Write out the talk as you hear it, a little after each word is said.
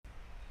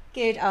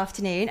Good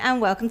afternoon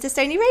and welcome to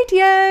Stony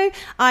Radio.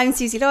 I'm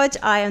Susie Lodge.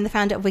 I am the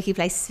founder of Wiki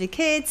Places for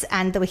Kids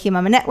and the Wiki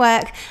Mama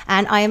Network,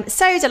 and I am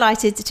so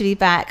delighted to be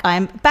back. I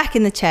am back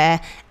in the chair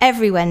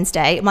every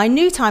Wednesday. My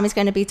new time is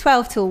going to be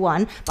 12 till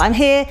 1, but I'm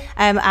here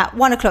at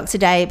 1 o'clock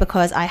today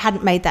because I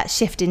hadn't made that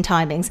shift in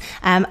timings.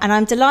 And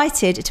I'm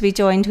delighted to be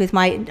joined with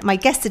my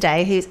guest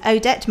today, who's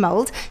Odette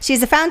Mould. She's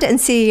the founder and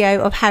CEO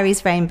of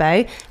Harry's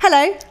Rainbow.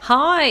 Hello.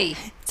 Hi.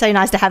 So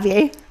nice to have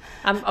you.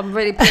 I'm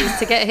really pleased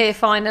to get here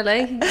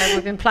finally.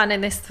 We've been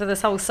planning this for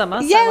this whole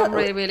summer, so I'm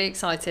really, really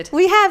excited.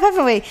 We have,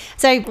 haven't we?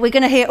 So we're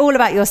going to hear all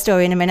about your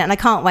story in a minute, and I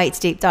can't wait to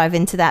deep dive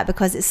into that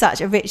because it's such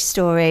a rich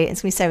story.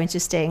 It's going to be so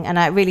interesting, and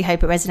I really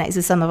hope it resonates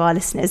with some of our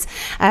listeners.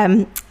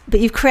 But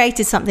you've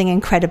created something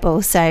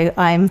incredible, so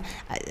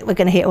we're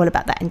going to hear all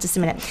about that in just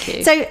a minute.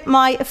 So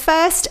my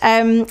first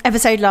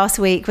episode last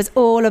week was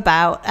all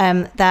about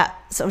that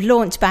sort of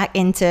launch back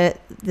into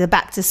the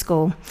back to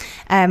school,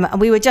 and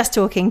we were just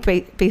talking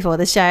before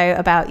the show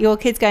about your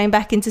kids going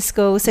back into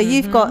school. So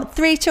you've got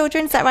 3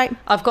 children, is that right?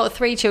 I've got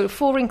 3 children,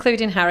 4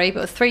 including Harry,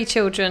 but 3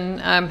 children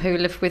who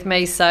live with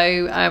me.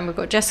 So we've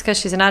got Jessica,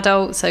 she's an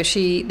adult, so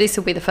this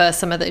will be the first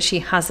summer that she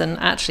hasn't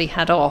actually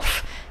had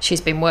off. She's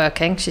been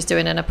working, she's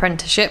doing an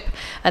apprenticeship.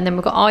 And then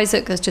we've got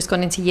Isaac has just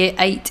gone into year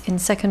 8 in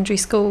secondary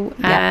school,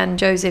 and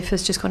Joseph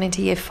has just gone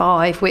into year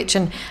 5,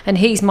 and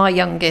he's my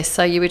youngest.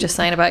 So you were just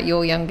saying about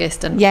your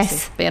youngest and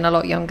being a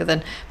lot younger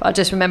than, but I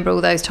just remember all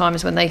those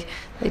times when they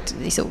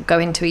sort of go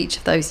into each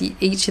of those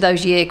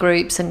year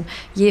groups, and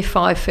year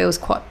 5 feels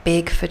quite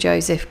big for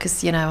Joseph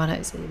because, I know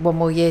it's one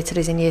more year till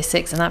he's in year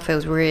 6, and that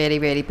feels really,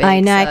 really big. I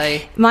know.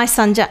 So. My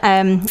son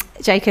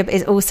Jacob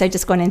is also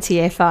just gone into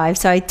year 5,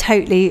 so I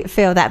totally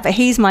feel that, but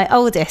he's my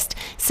oldest,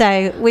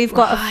 so we've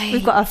got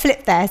a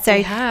flip there. So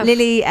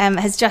Lily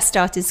has just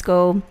started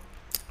school.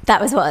 That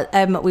was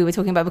what we were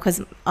talking about,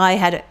 because I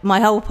had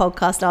my whole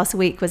podcast last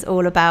week was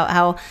all about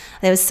how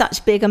there was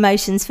such big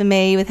emotions for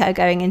me with her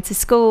going into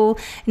school,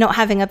 not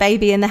having a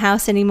baby in the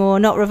house anymore,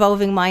 not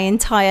revolving my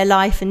entire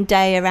life and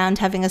day around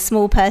having a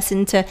small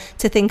person to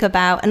think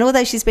about. And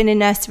although she's been in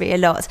nursery a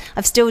lot,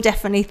 I've still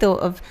definitely thought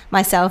of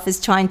myself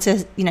as trying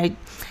to,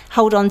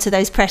 hold on to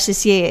those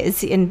precious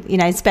years and,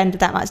 spend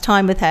that much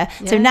time with her.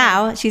 Yeah. So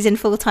now she's in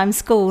full-time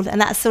school, and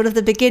that's sort of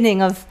the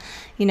beginning of,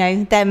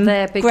 them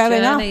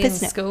growing up,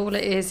 isn't it? School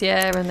it is,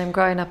 and them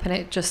growing up, and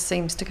it just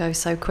seems to go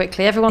so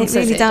quickly. Everyone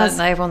says it, don't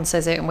they? Everyone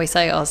says it, and we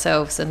say it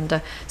ourselves.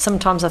 And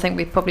sometimes I think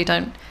we probably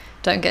don't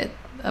get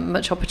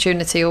much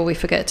opportunity, or we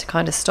forget to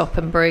kind of stop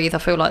and breathe. I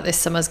feel like this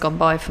summer's gone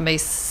by for me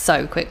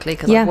so quickly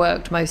because I've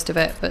worked most of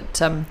it, but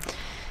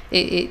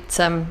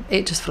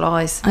it just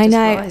flies. I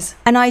know.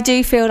 And I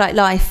do feel like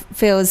life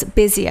feels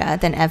busier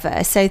than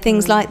ever. So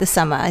things like the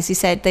summer, as you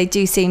said, they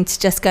do seem to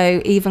just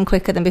go even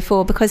quicker than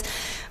before, because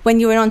when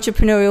you're an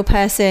entrepreneurial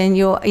person,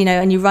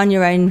 and you run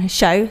your own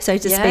show, so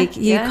to speak,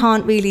 you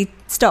can't really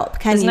stop,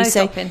 can you? No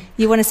so stopping.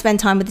 You want to spend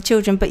time with the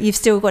children, but you've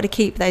still got to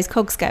keep those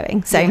cogs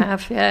going. So you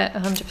have,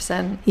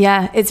 100%.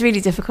 Yeah, it's really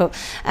difficult.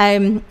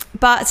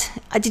 But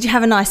did you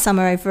have a nice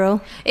summer overall?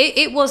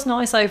 It was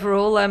nice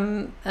overall,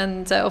 and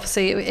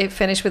obviously it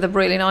finished with a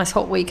really nice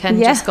hot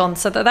weekend just gone.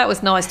 So that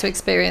was nice to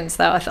experience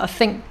that. I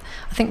think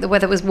the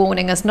weather was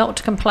warning us not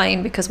to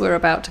complain because we're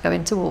about to go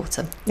into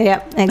autumn.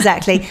 Yeah,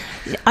 exactly.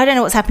 I don't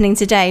know what's happening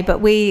today,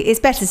 but it's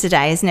better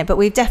today, isn't it? But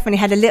we've definitely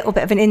had a little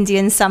bit of an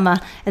Indian summer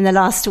in the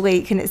last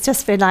week, and it's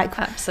just been like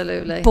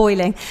absolutely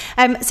boiling.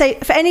 So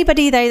for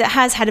anybody though that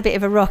has had a bit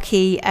of a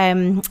rocky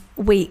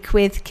week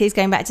with kids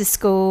going back to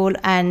school,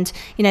 and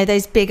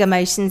those big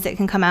emotions that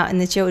can come out in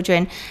the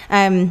children,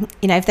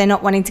 if they're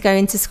not wanting to go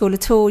into school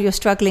at all, you're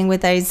struggling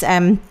with those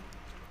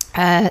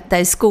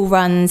school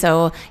runs,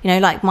 or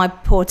like my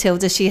poor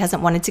Tilda, she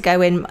hasn't wanted to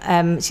go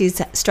in.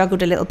 She's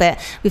struggled a little bit.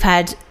 We've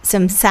had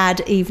some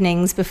sad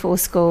evenings before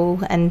school,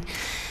 and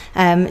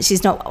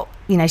she's not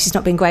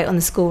been great on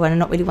the school run and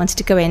not really wanted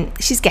to go in.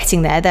 She's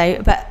getting there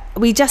though. But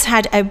we just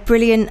had a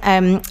brilliant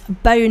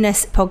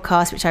bonus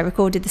podcast which I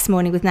recorded this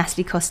morning with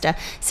Natalie Costa,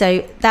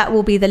 so that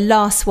will be the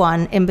last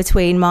one in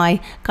between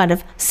my kind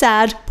of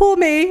sad poor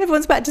me,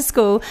 everyone's back to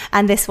school,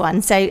 and this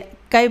one. So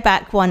go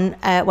back one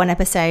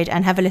episode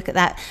and have a look at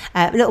that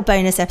little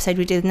bonus episode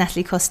we did with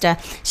Natalie Costa.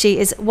 She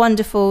is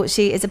wonderful.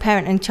 She is a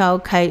parent and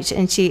child coach,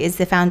 and she is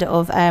the founder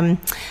of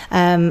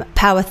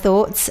Power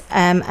Thoughts,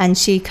 and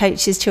she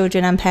coaches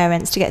children and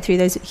parents to get through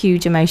those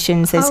huge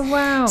emotions.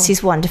 Wow.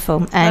 She's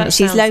wonderful, and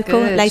she's local,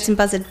 Leighton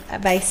Buzzard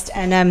based,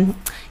 and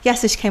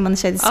so she came on the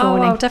show this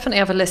morning. I'll definitely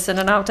have a listen,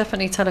 and I'll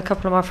definitely tell a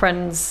couple of my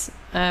friends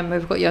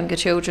who've got younger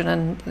children,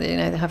 and they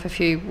have a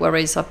few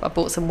worries. I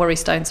bought some worry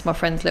stones for my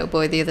friend's little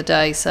boy the other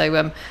day,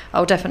 so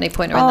I'll definitely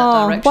point her in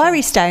that direction.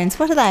 Worry stones,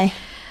 what are they?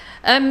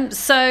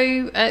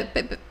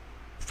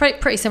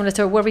 Pretty similar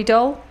to a worry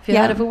doll. Have you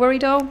heard of a worry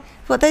doll?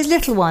 What, those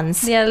little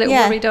ones? Yeah, little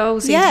worry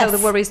dolls. You tell the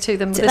worries to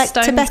them. The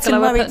stones Tibetan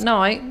glow up at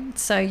night,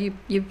 so you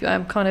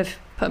kind of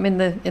put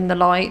them in the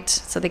light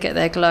so they get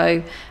their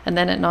glow, and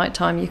then at night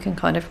time you can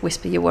kind of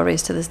whisper your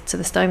worries to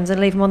the stones and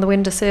leave them on the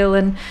windowsill,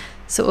 and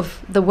sort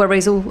of the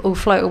worries all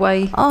float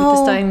away with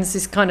the stones.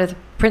 Is kind of the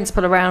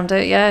principle around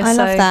it. I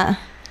love that.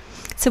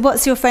 So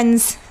what's your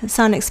friend's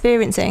son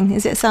experiencing?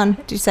 Is it a son,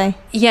 did you say?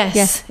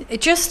 Yes.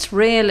 It just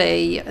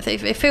really,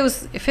 it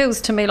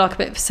feels to me like a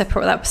bit of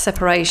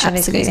separation.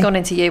 Absolutely. He's gone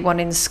into year 1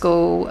 in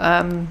school,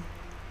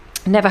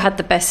 never had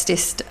the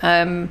bestest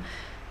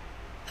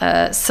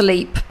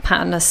sleep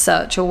pattern as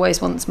such,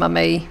 always wants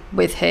mummy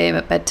with him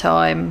at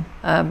bedtime,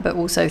 but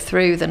also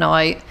through the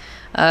night.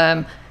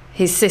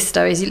 His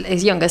sister,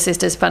 his younger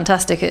sister, is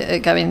fantastic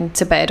at going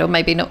to bed, or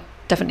maybe not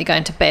definitely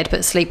going to bed,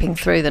 but sleeping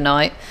through the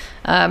night.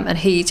 And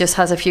he just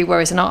has a few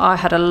worries. And I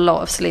had a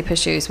lot of sleep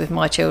issues with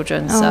my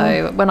children. Oh.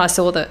 So when I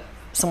saw that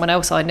someone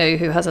else I knew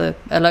who has a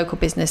local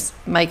business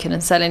making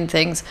and selling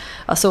things,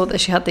 I saw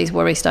that she had these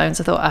worry stones.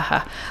 I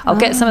thought, I'll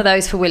get some of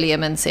those for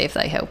William and see if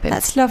they help him.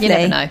 That's lovely. You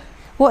never know.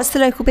 What's the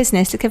local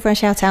business? To give her a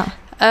shout out.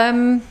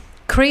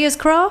 Kriya's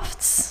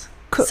Crafts.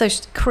 So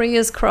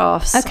Kriya's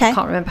Crafts. Okay. I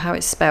can't remember how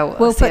it's spelled.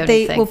 We'll put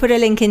a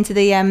link into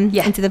the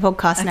into the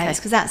podcast Okay. notes,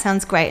 because that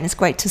sounds great, and it's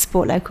great to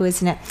support local,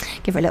 isn't it?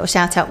 Give her a little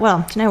shout out.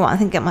 Well, do you know what? I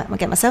think I'll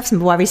get myself some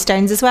worry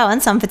stones as well,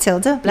 and some for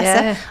Tilda. Bless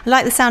her. I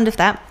like the sound of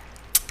that.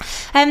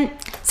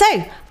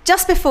 So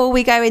just before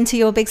we go into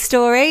your big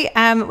story,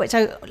 which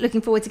I'm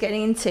looking forward to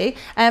getting into,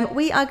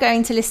 we are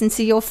going to listen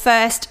to your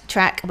first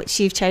track, which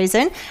you've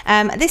chosen.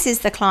 This is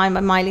The Climb by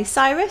Miley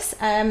Cyrus.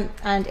 And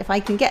if I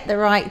can get the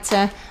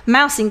right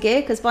mouse in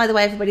gear, because by the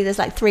way, everybody, there's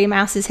like 3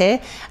 mouses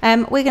here.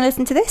 We're going to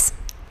listen to this.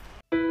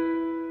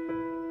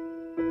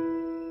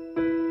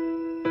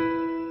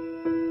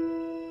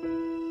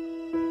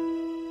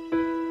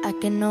 I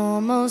can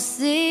almost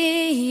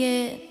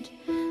see it,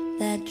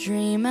 that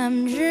dream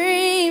I'm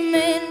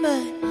dreaming,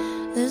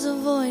 but there's a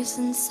voice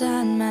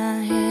inside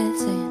my head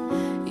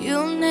saying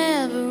you'll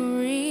never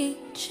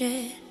reach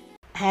it.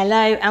 Hello,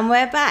 and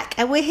we're back,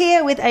 and we're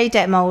here with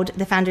Odette Mould,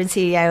 the founder and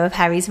CEO of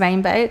Harry's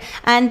Rainbow.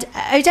 And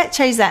Odette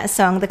chose that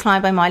song, The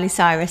Climb by Miley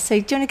Cyrus. So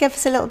do you want to give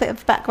us a little bit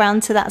of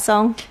background to that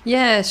song?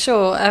 Yeah,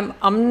 sure.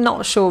 I'm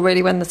not sure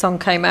really when the song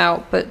came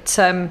out, but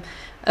a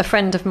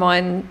friend of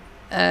mine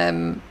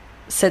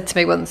said to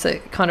me once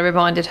it kind of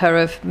reminded her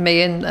of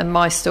me and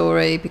my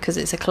story, because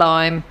it's a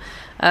climb,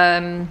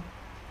 you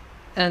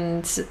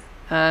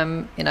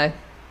know,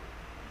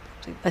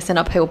 it's an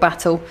uphill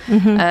battle,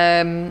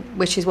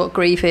 which is what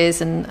grief is,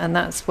 and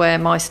that's where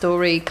my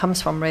story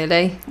comes from,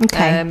 really.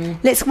 Okay,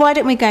 why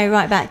don't we go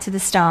right back to the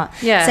start?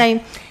 Yeah. So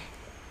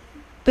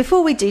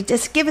before we do,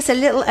 just give us a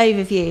little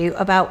overview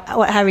about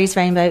what Harry's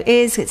Rainbow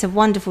is. It's a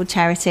wonderful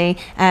charity,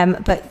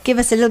 but give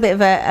us a little bit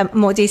of a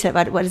more detail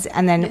about it, what is it,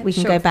 and then we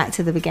can go back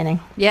to the beginning.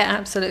 Yeah,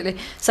 absolutely.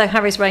 So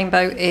Harry's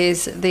Rainbow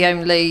is the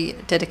only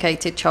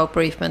dedicated child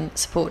bereavement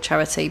support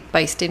charity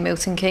based in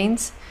Milton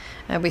Keynes.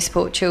 We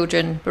support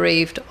children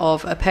bereaved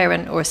of a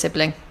parent or a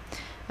sibling.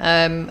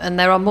 And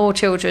there are more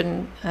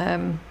children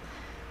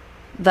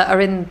that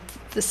are in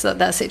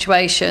that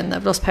situation, that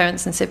have lost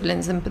parents and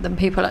siblings than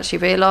people actually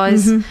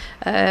realise.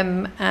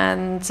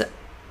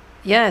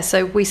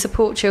 So we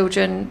support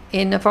children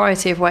in a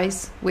variety of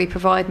ways. We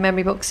provide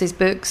memory boxes,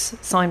 books,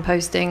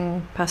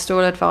 signposting,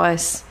 pastoral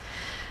advice,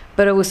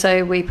 but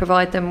also we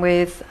provide them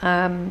with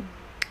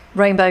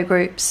rainbow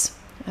groups.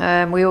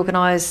 We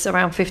organise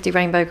around 50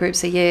 rainbow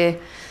groups a year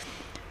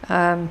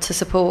to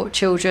support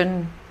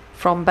children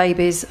from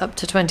babies up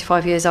to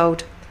 25 years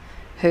old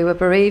who are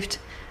bereaved.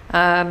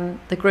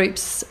 The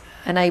groups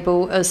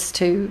enable us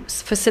to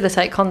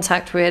facilitate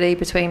contact, really,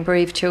 between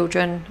bereaved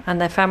children and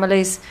their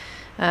families,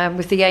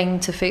 with the aim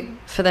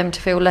for them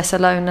to feel less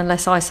alone and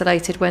less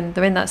isolated when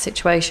they're in that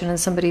situation and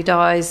somebody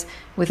dies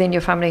within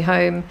your family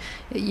home.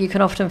 You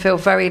can often feel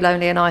very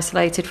lonely and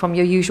isolated from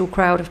your usual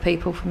crowd of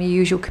people, from your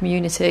usual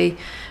community.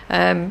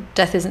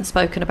 Death isn't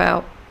spoken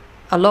about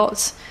a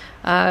lot.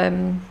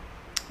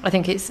 I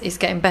think it's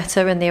getting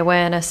better, and the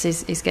awareness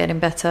is getting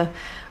better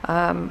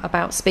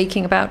about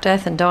speaking about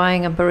death and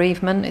dying and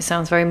bereavement. It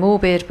sounds very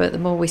morbid, but the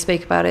more we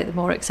speak about it, the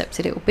more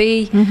accepted it will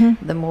be.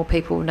 The more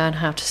people learn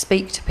how to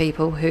speak to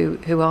people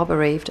who are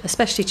bereaved,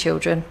 especially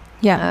children.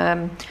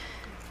 Yeah.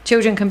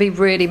 Children can be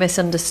really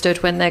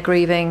misunderstood when they're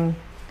grieving.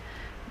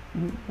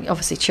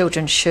 Obviously,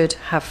 children should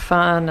have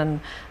fun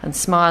and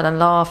smile and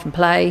laugh and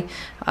play.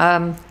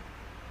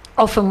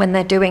 Often when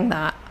they're doing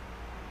that,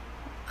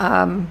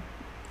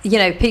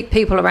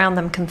 people around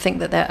them can think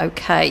that they're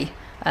okay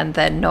and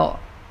they're not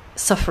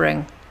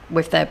suffering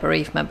with their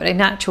bereavement. But in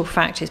actual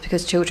fact, it's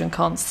because children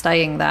can't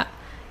stay in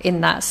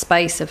that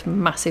space of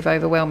massive,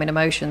 overwhelming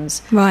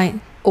emotions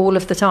all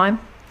of the time.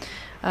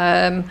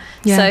 So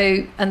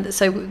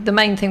the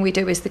main thing we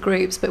do is the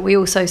groups, but we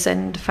also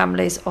send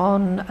families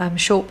on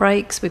short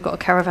breaks. We've got a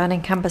caravan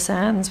in Camber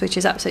Sands, which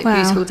is absolutely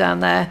beautiful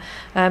down there.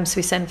 So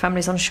we send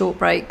families on short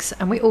breaks,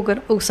 and we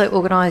also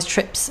organise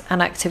trips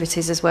and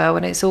activities as well.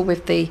 And it's all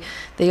with the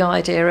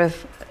idea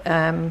of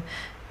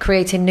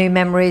creating new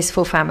memories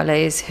for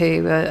families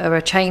who are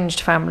a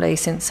changed family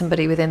since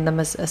somebody within them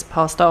has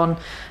passed on,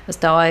 has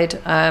died.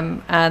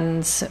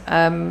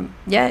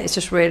 It's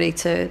just really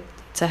to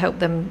help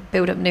them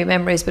build up new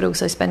memories, but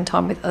also spend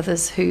time with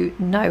others who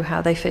know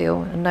how they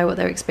feel and know what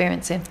they're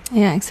experiencing.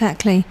 Yeah,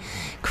 exactly.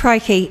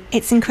 Crikey,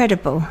 it's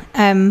incredible.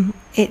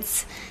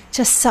 It's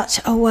just such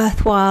a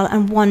worthwhile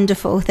and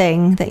wonderful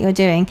thing that you're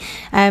doing.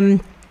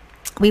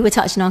 We were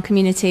touched in our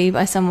community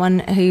by someone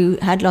who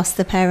had lost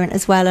the parent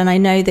as well, and I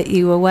know that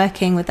you were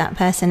working with that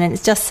person, and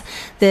it's just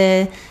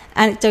the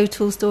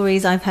anecdotal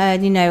stories I've heard,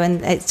 and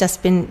it's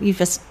just been, you've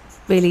just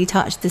really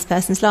touched this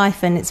person's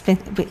life, and it's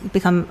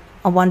become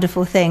a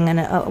wonderful thing and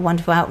a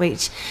wonderful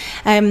outreach.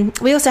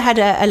 We also had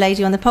a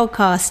lady on the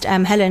podcast,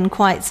 Helen,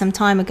 quite some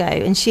time ago,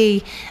 and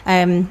she,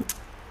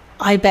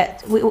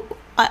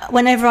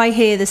 whenever I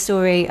hear the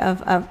story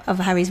of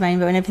Harry's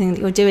Rainbow and everything that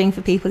you're doing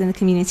for people in the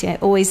community, I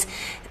always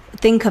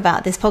think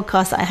about this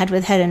podcast that I had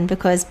with Helen,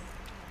 because,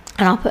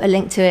 and I'll put a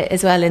link to it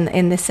as well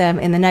in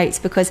the notes,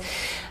 because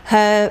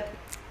her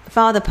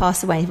father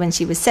passed away when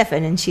she was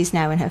 7 and she's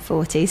now in her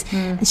 40s,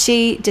 and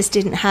she just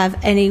didn't have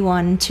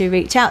anyone to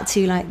reach out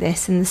to like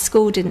this, and the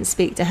school didn't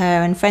speak to her,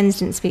 and friends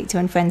didn't speak to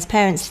her, and friends'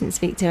 parents didn't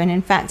speak to her, and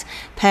in fact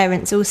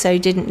parents also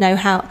didn't know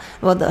how,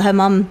 well, that her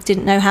mum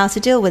didn't know how to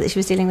deal with it. She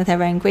was dealing with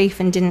her own grief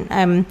and didn't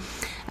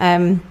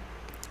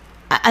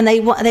and they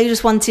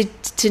just wanted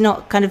to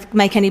not kind of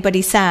make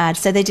anybody sad,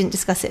 so they didn't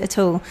discuss it at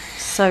all.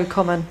 So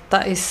common.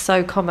 That is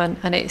so common,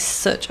 and it's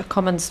such a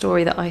common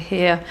story that I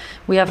hear.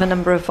 We have a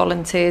number of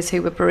volunteers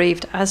who were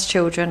bereaved as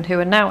children who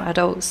are now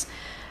adults,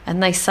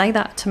 and they say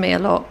that to me a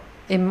lot.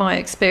 In my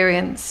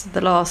experience, the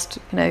last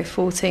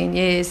 14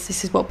 years,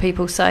 this is what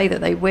people say,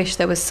 that they wish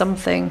there was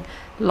something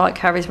like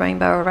Harry's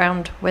Rainbow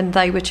around when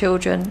they were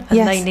children,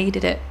 and they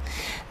needed it.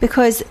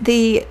 Because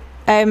the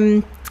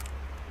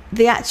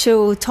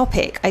actual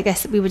topic, I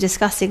guess, that we were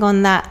discussing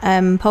on that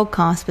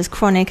podcast was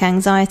chronic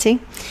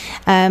anxiety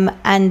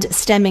and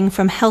stemming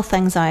from health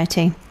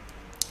anxiety.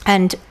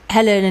 And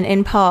Helen,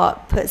 in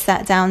part, puts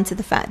that down to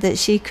the fact that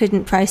she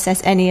couldn't process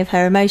any of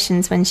her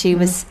emotions when she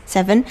was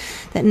 7,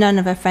 that none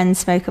of her friends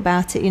spoke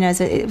about it.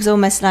 So it was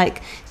almost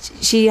like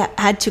she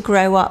had to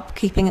grow up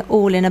keeping it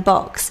all in a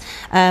box.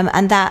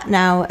 And that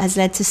now has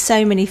led to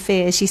so many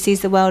fears. She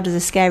sees the world as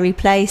a scary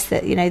place,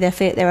 that,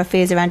 there are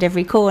fears around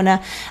every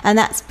corner. And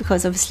that's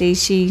because obviously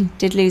she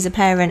did lose a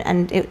parent,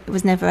 and it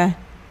was never...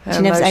 Her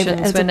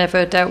emotions were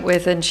never dealt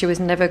with, and she was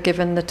never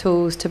given the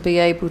tools to be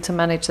able to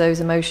manage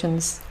those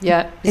emotions.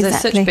 Yeah, there's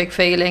such big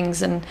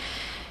feelings, and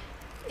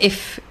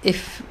if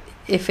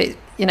it,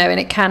 and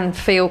it can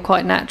feel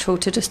quite natural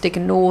to just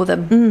ignore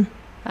them.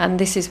 And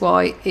this is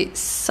why it's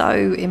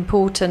so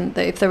important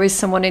that if there is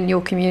someone in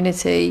your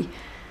community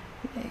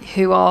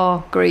who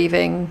are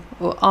grieving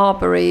or are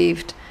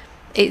bereaved,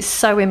 it's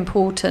so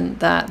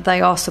important that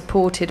they are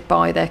supported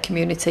by their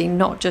community,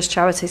 not just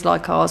charities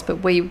like ours,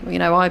 but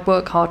I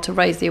work hard to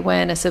raise the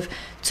awareness of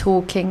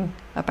talking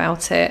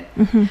about it,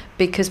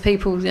 because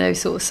people,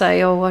 sort of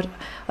say,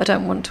 I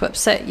don't want to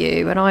upset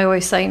you. And I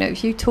always say,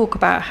 if you talk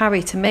about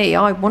Harry to me,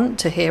 I want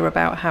to hear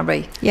about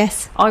Harry.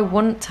 Yes. I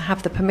want to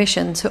have the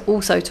permission to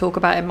also talk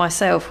about him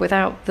myself,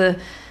 without the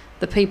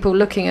people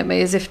looking at me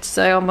as if to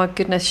say, oh my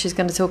goodness, she's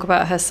going to talk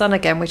about her son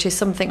again, which is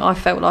something I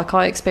felt like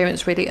I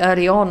experienced really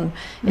early on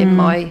in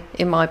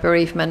my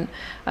bereavement.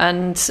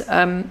 And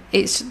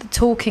it's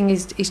talking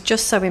is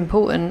just so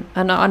important.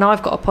 And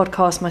I've got a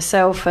podcast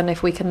myself, and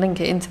if we can link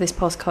it into this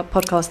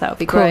podcast, that would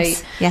be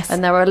great. Yes.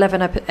 And there are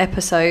 11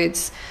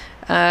 episodes,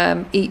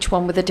 each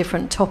one with a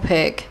different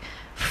topic,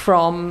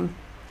 from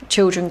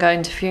children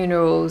going to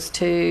funerals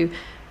to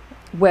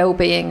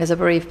well-being as a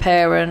bereaved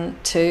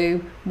parent,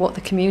 to what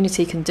the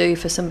community can do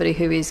for somebody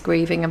who is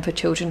grieving and for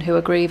children who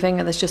are grieving.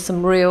 And there's just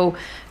some real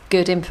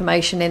good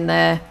information in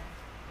there,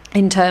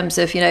 in terms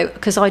of,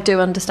 because I do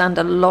understand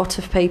a lot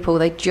of people,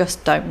 they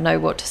just don't know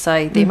what to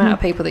say. The amount of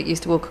people that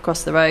used to walk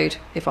across the road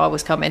if I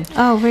was coming.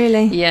 Oh,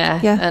 really?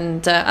 Yeah.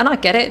 And I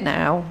get it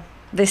now,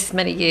 this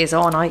many years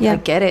on. I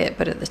get it,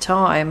 but at the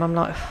time I'm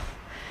like,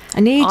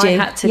 I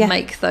had to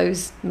make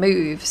those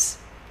moves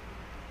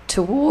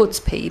towards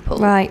people,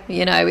 right?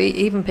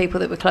 Even people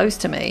that were close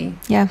to me,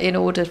 in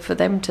order for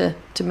them to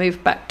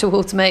move back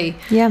towards me.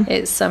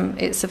 It's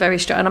a very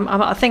strong, and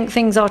I think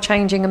things are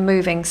changing and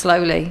moving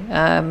slowly,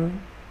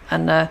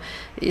 and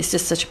it's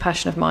just such a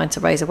passion of mine to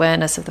raise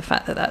awareness of the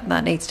fact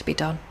that needs to be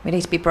done. We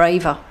need to be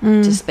braver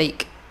to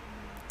speak.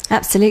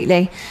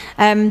 Absolutely.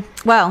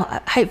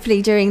 Well,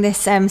 hopefully during this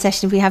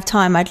session, if we have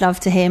time, I'd love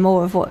to hear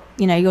more of what,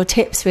 your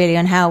tips really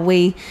on how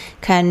we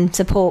can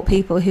support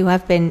people who are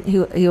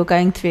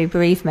going through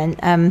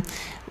bereavement,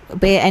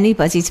 be it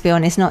anybody, to be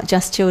honest, not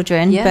just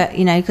children, but,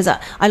 because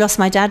I lost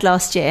my dad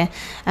last year.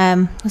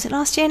 Was it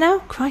last year now?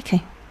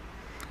 Crikey.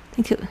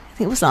 I think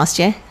it was last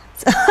year.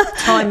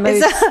 Time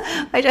moves.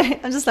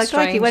 I'm just like,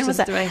 crikey, when was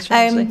that?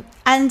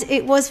 And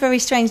it was very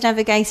strange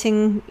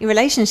navigating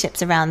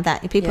relationships around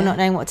that. People not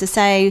knowing what to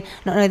say,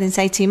 not knowing to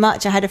say too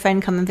much. I had a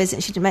friend come and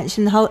visit. She didn't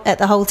mention the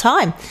whole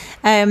time,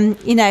 and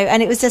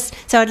it was just.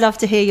 So I'd love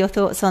to hear your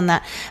thoughts on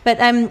that. But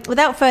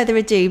without further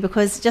ado,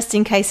 because just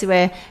in case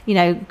we're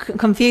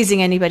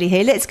confusing anybody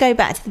here, let's go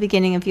back to the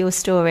beginning of your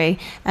story,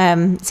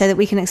 so that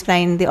we can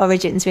explain the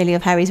origins really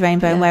of Harry's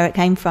Rainbow and where it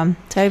came from.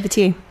 So over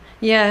to you.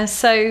 Yeah.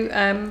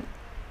 So.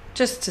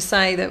 just to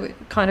say that we're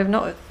kind of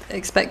not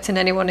expecting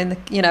anyone in the,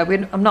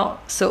 I'm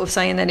not sort of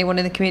saying anyone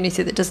in the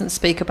community that doesn't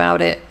speak about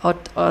it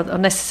are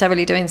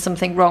necessarily doing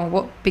something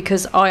wrong.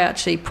 Because I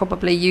actually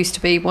probably used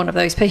to be one of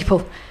those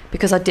people,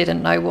 because I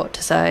didn't know what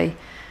to say.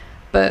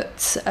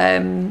 But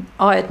I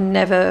had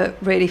never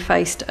really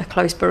faced a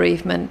close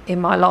bereavement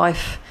in my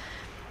life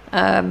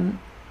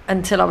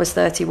until I was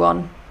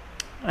 31.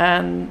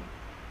 And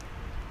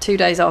 2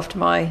 days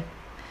after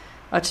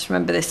I just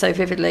remember this so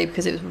vividly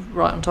because it was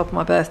right on top of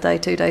my birthday.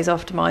 2 days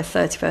after my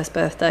 31st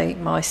birthday,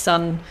 my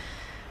son,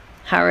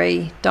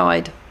 Harry,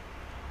 died.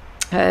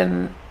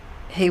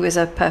 He was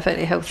a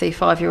perfectly healthy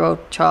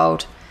 5-year-old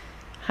child,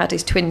 had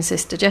his twin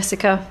sister,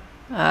 Jessica.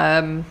 We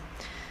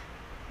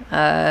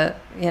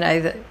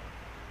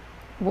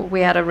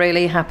had a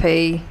really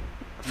happy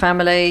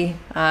family.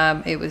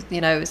 It was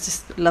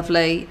just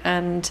lovely.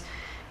 And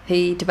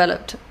he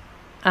developed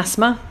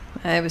asthma.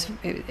 I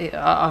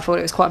thought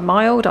it was quite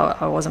mild.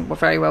 I wasn't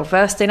very well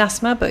versed in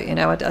asthma, but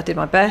I did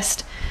my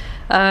best.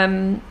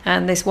 And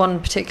this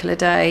one particular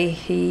day,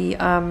 he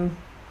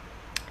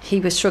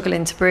was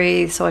struggling to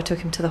breathe, so I took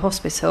him to the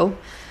hospital.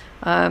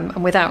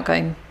 And without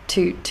going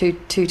too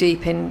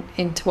deep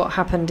into what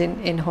happened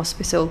in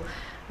hospital,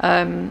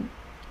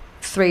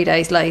 3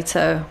 days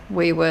later,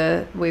 we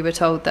were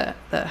told that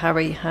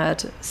Harry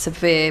had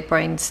severe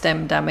brain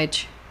stem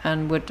damage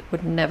and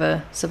would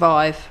never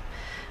survive.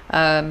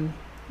 We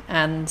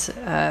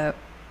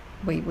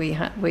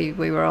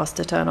were asked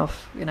to turn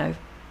off,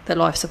 the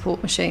life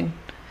support machine,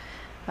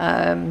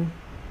 and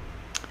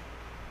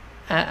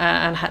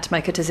had to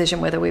make a decision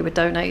whether we would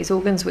donate his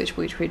organs, which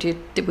we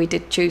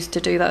did choose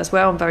to do that as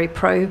well. I'm very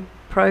pro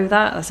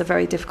that. That's a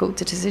very difficult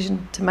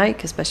decision to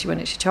make, especially when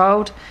it's your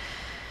child.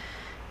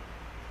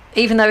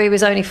 Even though he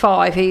was only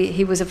 5,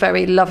 he was a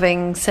very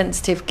loving,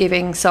 sensitive,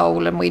 giving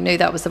soul, and we knew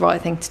that was the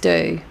right thing to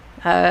do.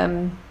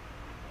 But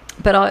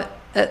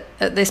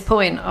at this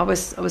point, I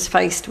was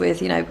faced with,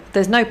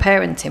 there's no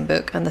parenting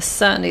book, and there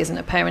certainly isn't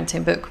a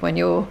parenting book when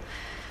you're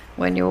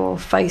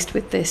faced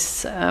with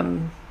this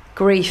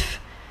grief,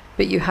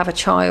 but you have a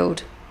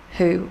child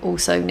who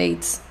also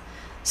needs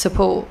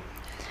support.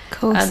 Of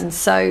course. And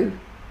so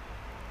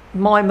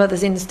my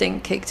mother's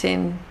instinct kicked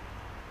in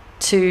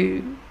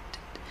to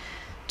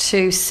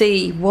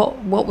see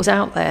what was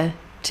out there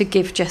to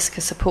give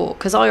Jessica support,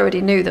 because I already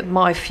knew that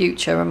my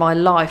future and my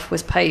life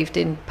was paved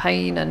in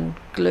pain and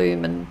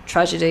gloom and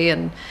tragedy,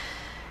 and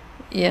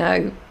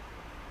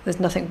there's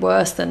nothing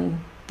worse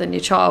than your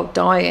child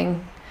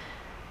dying,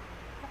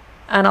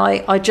 and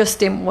I just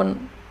didn't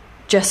want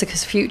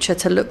Jessica's future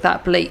to look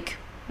that bleak.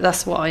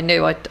 That's what I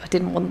knew. I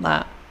didn't want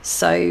that.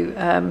 So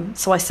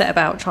I set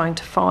about trying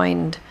to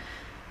find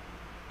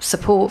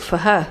support for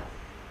her.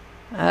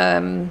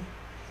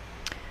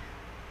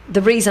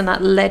 The reason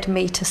that led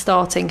me to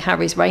starting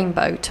Harry's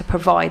Rainbow, to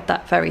provide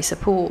that very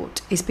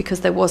support, is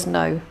because there was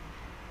no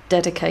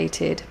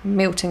dedicated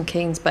Milton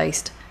Keynes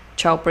based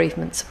child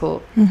bereavement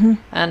support. Mm-hmm.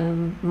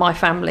 And my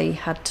family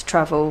had to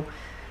travel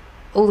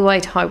all the way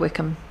to High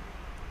Wycombe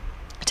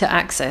to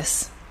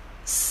access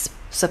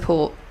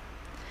support,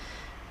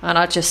 and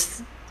I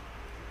just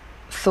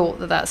thought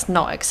that that's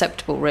not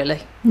acceptable,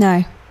 really.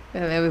 No.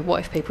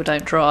 What if people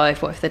don't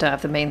drive? What if they don't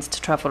have the means to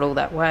travel all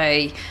that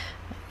way?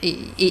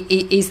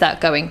 Is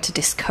that going to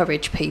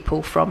discourage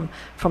people from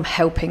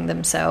helping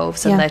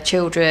themselves and their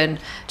children?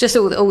 Just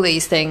all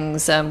these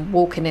things.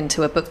 Walking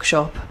into a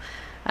bookshop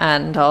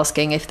and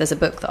asking if there's a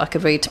book that I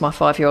could read to my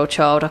 5-year-old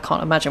child. I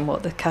can't imagine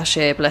what the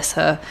cashier, bless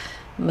her,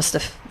 must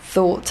have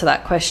thought to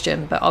that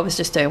question. But I was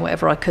just doing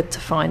whatever I could to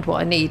find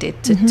what I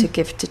needed to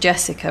give to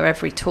Jessica,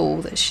 every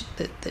tool that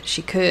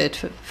she could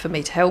for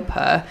me to help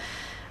her.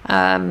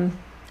 And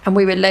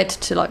we were led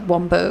to like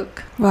one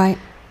book, right?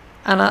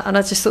 And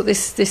I just thought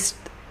this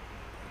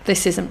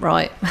isn't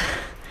right.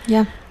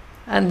 Yeah.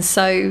 And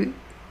so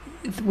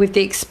with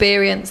the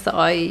experience that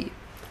I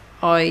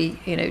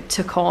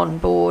took on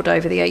board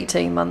over the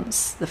 18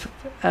 months, over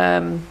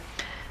that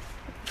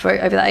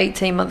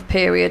 18-month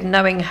period,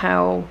 knowing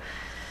how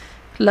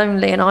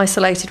lonely and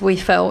isolated we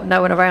felt,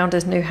 no one around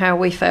us knew how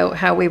we felt,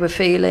 how we were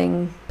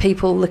feeling,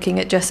 people looking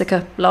at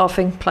Jessica,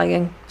 laughing,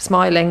 playing,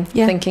 smiling,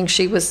 thinking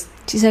she's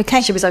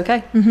okay. She was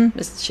okay. Mm-hmm.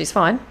 She's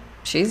fine.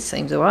 She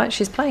seems all right.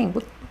 She's playing.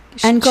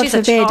 And God she's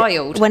forbid, a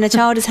child. When a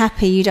child is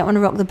happy, you don't want to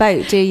rock the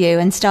boat, do you?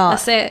 And start.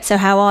 That's it. So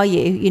how are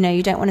you?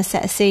 You don't want to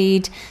set a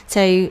seed.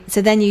 So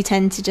then you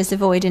tend to just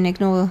avoid and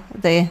ignore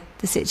the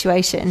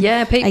situation.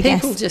 Yeah,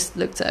 people just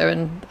looked at her,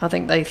 and I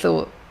think they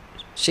thought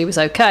she was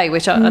okay,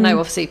 which I know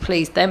obviously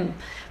pleased them,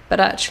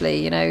 but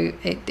actually,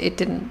 it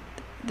didn't.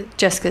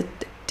 Jessica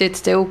did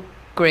still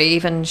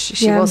grieve, and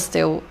she was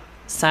still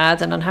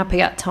sad and unhappy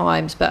at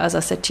times, but as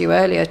I said to you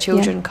earlier,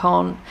 children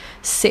can't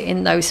sit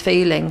in those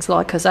feelings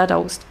like us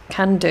adults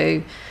can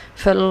do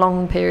for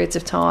long periods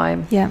of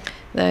time.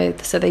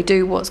 So they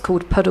do what's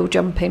called puddle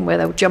jumping, where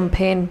they'll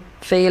jump in,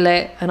 feel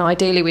it, and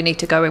ideally we need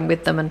to go in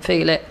with them and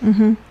feel it,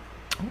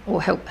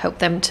 or help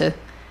them to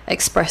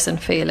express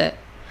and feel it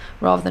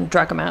rather than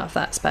drag them out of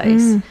that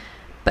space.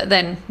 But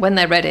then when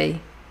they're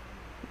ready,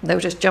 they'll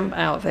just jump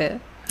out of it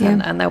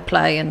and they'll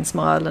play and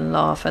smile and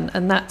laugh,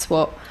 and that's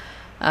what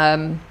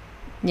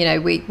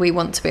we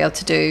want to be able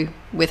to do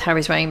with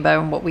Harry's Rainbow,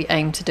 and what we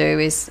aim to do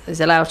is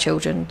allow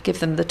children, give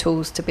them the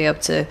tools to be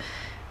able to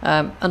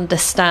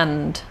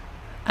understand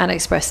and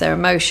express their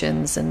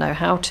emotions and know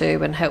how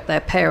to, and help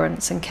their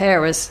parents and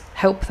carers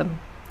help them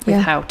with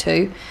how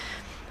to,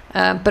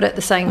 but at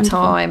the same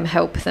time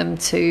help them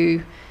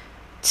to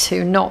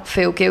not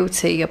feel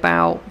guilty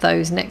about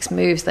those next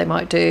moves they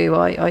might do.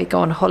 I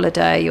go on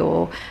holiday,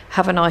 or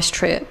have a nice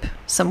trip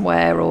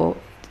somewhere, or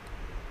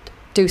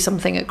do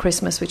something at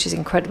Christmas, which is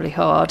incredibly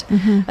hard.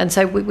 And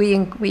so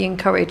we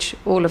encourage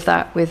all of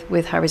that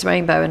with Harry's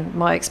Rainbow, and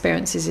my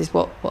experiences is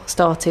what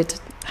started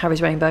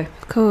Harry's Rainbow.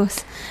 Of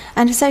course.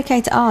 And it's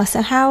okay to ask,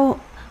 so how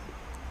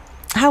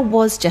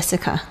was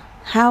Jessica?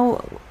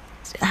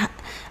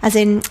 As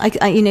in,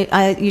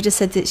 you just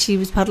said that she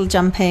was puddle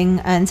jumping,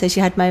 and so she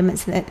had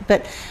moments in it,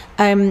 but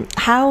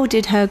how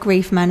did her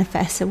grief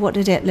manifest? So what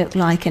did it look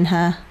like in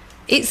her?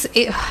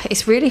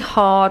 It's really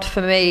hard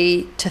for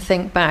me to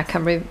think back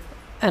and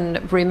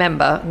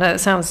remember. No, it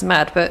sounds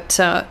mad, but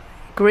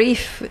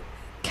grief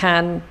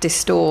can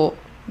distort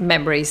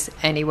memories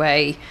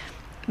anyway.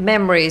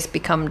 Memories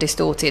become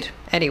distorted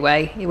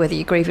anyway, whether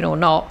you're grieving or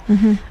not.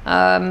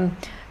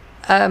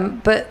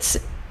 But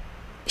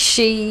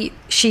she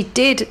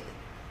did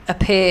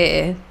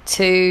appear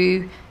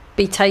to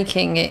be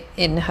taking it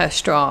in her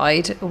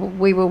stride.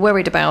 We were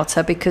worried about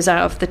her because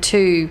out of the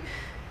two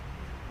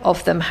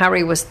of them,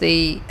 Harry was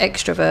the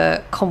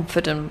extrovert,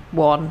 confident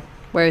one,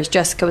 whereas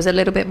Jessica was a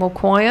little bit more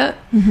quiet.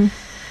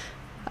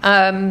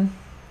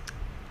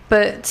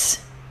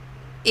 But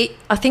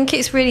I think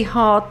it's really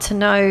hard to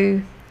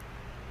know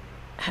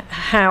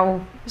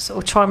how,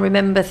 sort of try and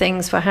remember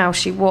things for how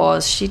she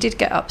was. She did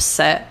get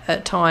upset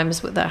at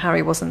times that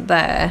Harry wasn't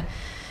there.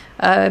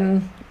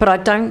 But I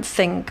don't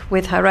think,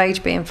 with her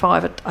age being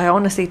 5, I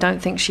honestly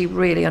don't think she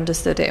really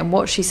understood it. And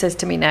what she says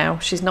to me now,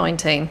 she's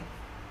 19,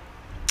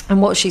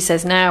 and what she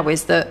says now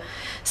is that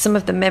some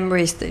of the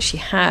memories that she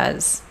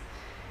has,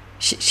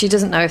 she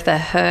doesn't know if they're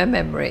her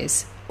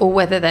memories or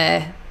whether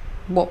they're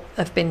what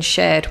have been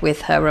shared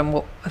with her and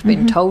what have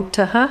been told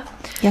to her.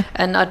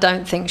 And I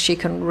don't think she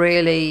can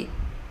really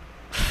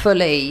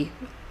fully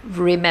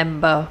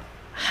remember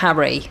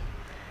Harry,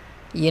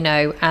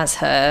 as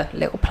her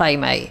little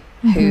playmate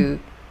who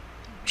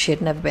she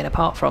had never been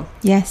apart from.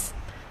 Yes,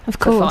 of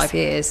course. For 5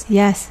 years.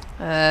 Yes.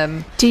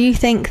 Do you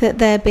think that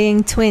they're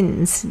being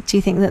twins? Do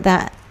you think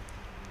that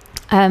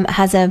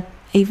has a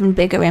even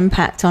bigger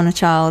impact on a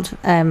child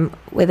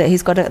with it,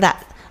 who's got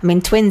that? I mean,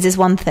 twins is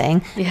one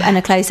thing, and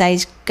a close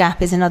age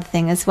gap is another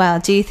thing as well.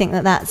 Do you think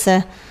that that's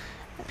a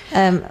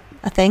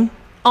thing?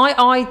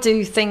 I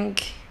do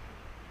think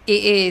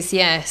it is.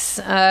 Yes.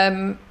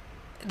 The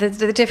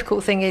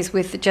difficult thing is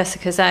with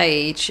Jessica's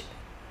age,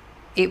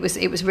 it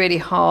was really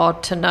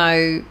hard to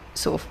know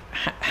sort of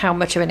how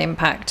much of an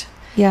impact.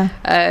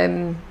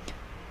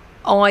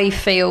 I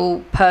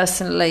feel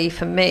personally,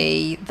 for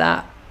me,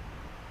 that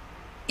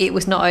it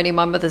was not only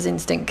my mother's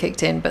instinct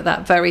kicked in, but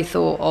that very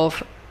thought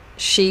of,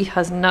 she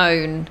has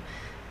known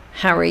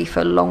Harry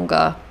for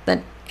longer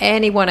than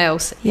anyone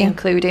else,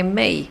 including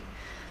me.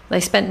 They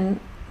spent,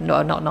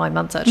 no, not 9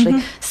 months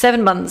actually,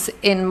 7 months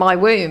in my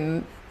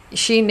womb.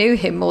 She knew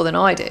him more than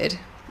I did,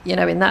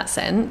 in that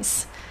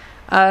sense.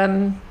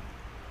 And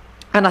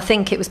I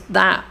think it was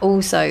that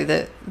also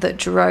that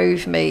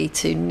drove me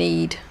to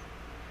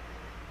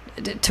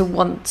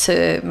want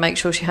to make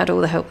sure she had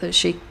all the help that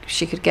she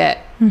could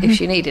get if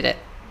she needed it,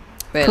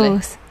 really. Of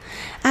course.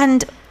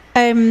 And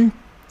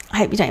I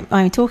hope you don't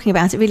mind me talking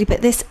about it, really,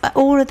 but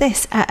all of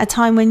this at a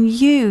time when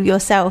you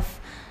yourself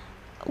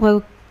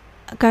were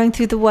going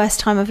through the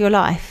worst time of your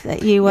life,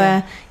 that you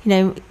were,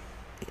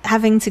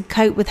 having to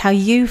cope with how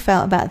you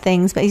felt about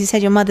things. But as you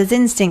said, your mother's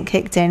instinct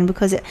kicked in,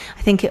 because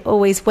I think it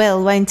always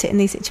will, won't it, in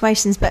these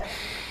situations. But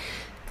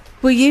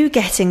were you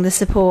getting the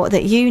support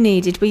that you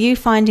needed? Were you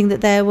finding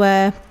that there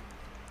were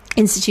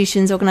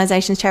institutions,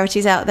 organisations,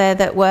 charities out there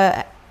that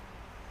were,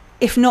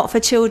 if not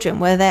for children,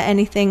 was there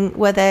anything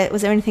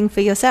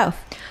for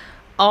yourself?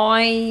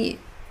 No.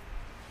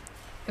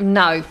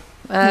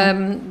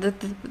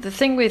 The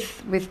thing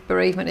with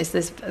bereavement is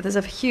there's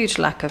a huge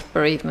lack of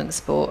bereavement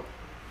support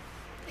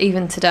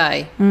even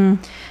today.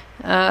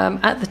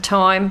 At the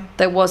time,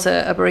 there was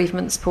a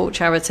bereavement support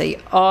charity.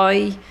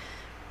 I'm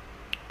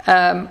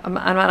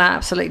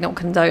absolutely not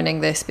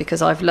condoning this,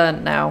 because I've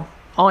learned now.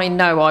 I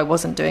know I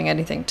wasn't doing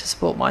anything to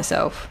support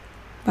myself.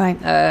 Right.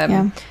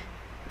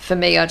 For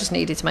me, I just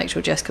needed to make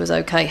sure Jessica was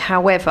okay.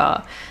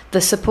 However,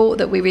 the support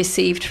that we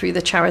received through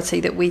the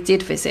charity that we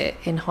did visit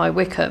in High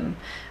Wycombe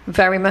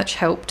very much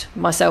helped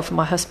myself and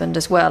my husband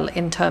as well,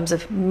 in terms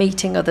of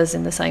meeting others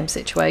in the same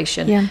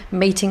situation,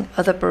 meeting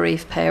other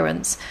bereaved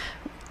parents.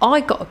 I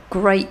got a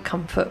great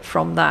comfort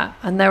from that,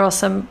 and there are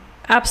some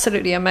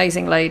absolutely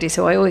amazing ladies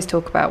who I always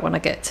talk about when I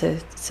get to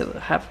sort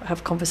of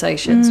have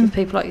conversations with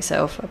people like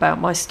yourself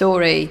about my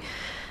story.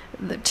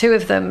 The 2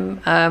 of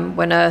them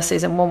were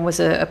nurses, and one was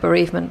a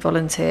bereavement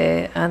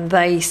volunteer, and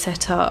they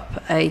set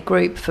up a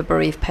group for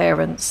bereaved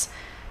parents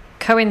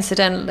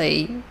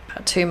coincidentally,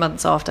 about 2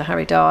 months after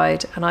Harry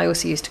died, and I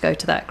also used to go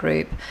to that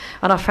group,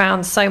 and I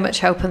found so much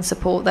help and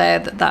support there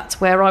that's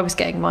where I was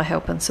getting my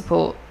help and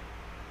support.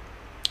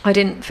 I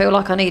didn't feel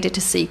like I needed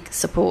to seek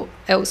support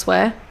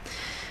elsewhere.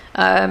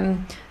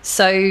 And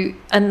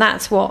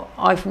that's what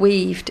I've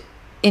weaved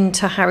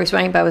into Harry's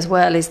Rainbow as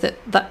well, is that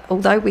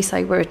although we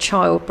say we're a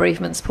child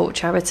bereavement support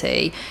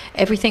charity,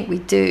 everything we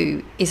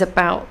do is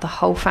about the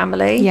whole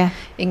family,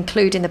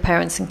 including the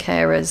parents and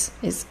carers.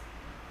 Is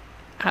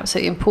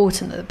absolutely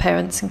important that the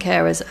parents and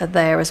carers are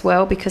there as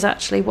well, because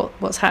actually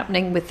what's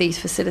happening with these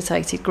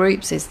facilitated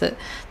groups is that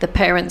the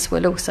parents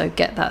will also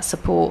get that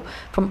support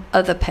from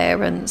other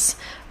parents,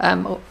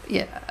 not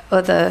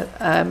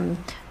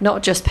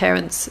just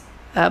parents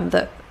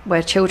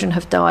where children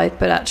have died,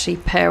 but actually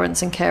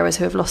parents and carers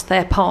who have lost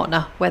their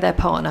partner, where their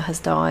partner has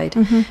died,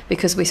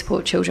 because we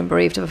support children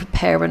bereaved of a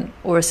parent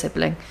or a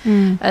sibling.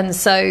 And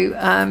so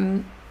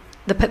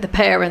the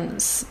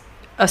parents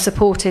are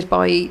supported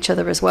by each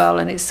other as well,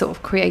 and it's sort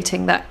of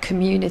creating that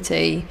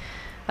community,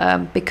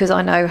 because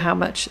I know how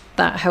much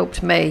that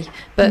helped me.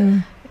 But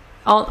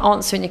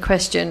answering your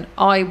question,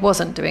 I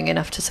wasn't doing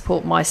enough to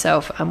support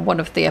myself, and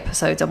one of the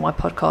episodes on my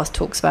podcast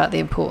talks about the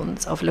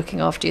importance of looking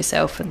after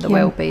yourself and the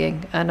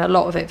well-being, and a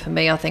lot of it for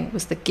me, I think,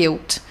 was the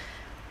guilt.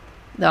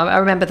 I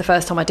remember the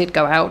first time I did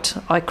go out,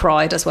 I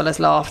cried as well as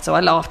laughed. So I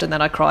laughed and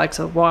then I cried.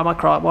 So why am I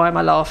crying? Why am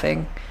I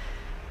laughing?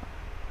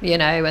 You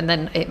know, and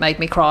then it made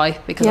me cry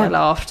because I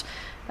laughed.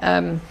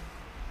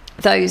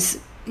 Those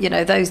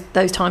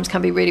times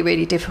can be really,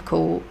 really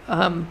difficult.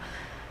 I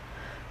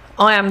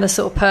am the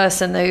sort of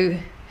person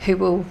who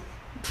will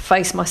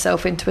face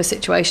myself into a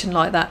situation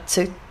like that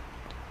to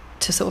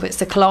sort of, it's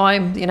the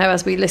climb, you know,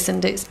 as we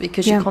listened, it's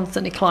because you're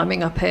constantly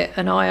climbing up it.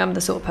 And I am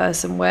the sort of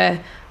person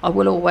where I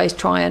will always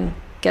try and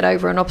get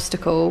over an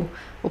obstacle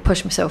or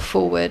push myself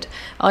forward.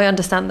 I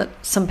understand that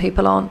some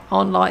people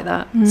aren't like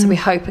that. So we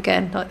hope,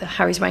 again, like the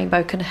Harry's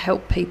Rainbow can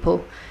help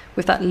people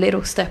with that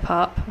little step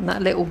up and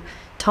that little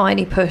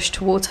tiny push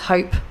towards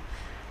hope,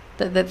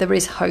 that there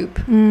is hope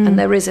and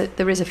there is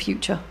a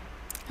future.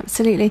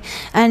 Absolutely.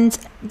 And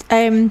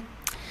you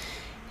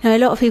know, a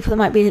lot of people that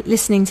might be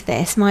listening to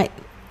this might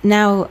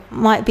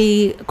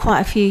be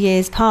quite a few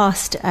years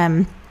past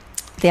the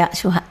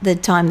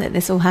time that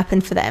this all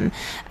happened for them,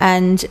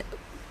 and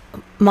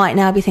might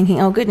now be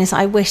thinking, oh goodness,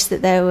 I wish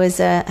that there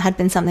had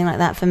been something like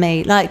that for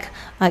me, like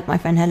my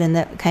friend Helen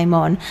that came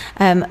on.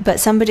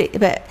 But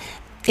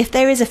if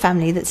there is a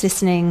family that's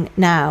listening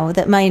now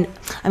that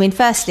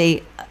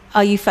firstly,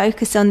 are you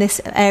focused on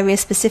this area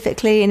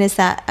specifically, and is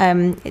that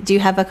do you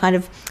have a kind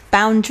of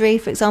boundary,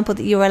 for example,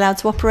 that you're allowed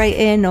to operate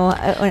in, or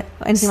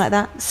anything like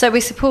that? So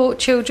we support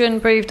children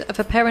bereaved of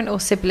a parent or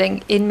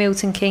sibling in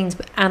Milton Keynes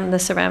and the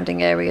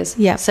surrounding areas.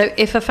 So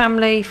if a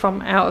family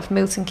from out of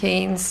Milton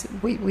Keynes,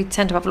 we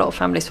tend to have a lot of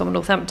families from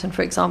Northampton,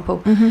 for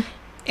example.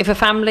 If a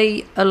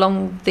family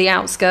along the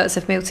outskirts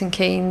of Milton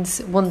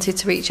Keynes wanted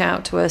to reach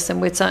out to us,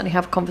 and we'd certainly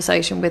have a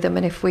conversation with them,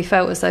 and if we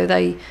felt as though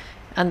they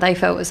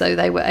felt as though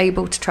they were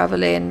able to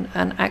travel in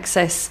and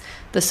access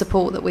the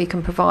support that we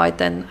can provide,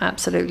 then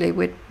absolutely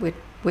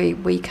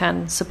we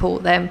can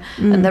support them.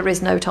 And there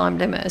is no time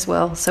limit as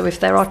well. So if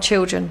there are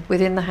children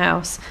within the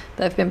house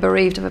that have been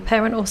bereaved of a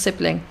parent or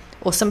sibling,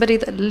 or somebody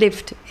that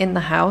lived in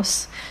the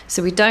house,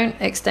 so we don't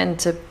extend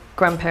to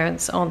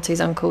grandparents, aunties,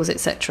 uncles,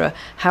 etc.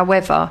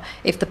 However,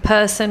 if the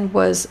person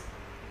was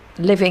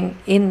living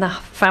in the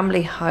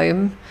family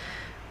home,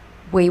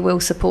 we will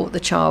support the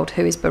child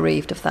who is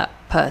bereaved of that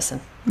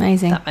person.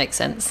 Amazing. That makes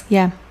sense.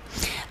 Yeah.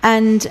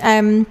 And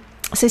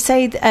so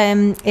say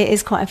it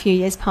is quite a few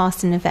years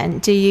past an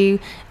event. Do you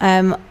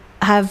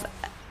have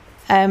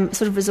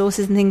sort of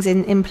resources and things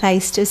in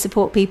place to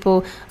support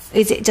people?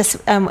 Is it just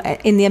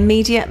in the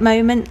immediate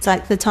moment,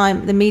 like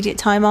the immediate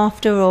time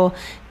after, or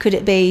could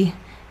it be?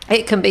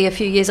 It can be a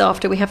few years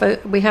after. We have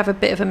a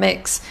bit of a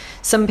mix.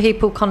 Some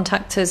people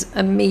contact us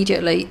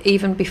immediately,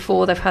 even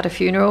before they've had a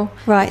funeral,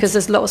 right? Because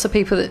there's lots of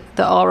people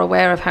that are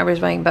aware of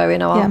Harry's Rainbow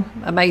in our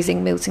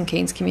amazing Milton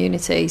Keynes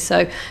community.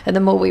 So, and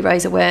the more we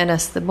raise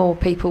awareness, the more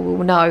people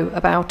will know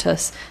about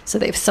us. So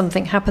that if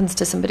something happens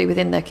to somebody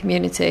within their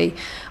community,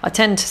 I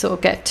tend to sort of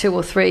get 2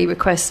 or 3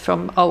 requests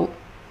from,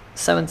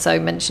 so and so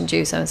mentioned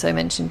you, so and so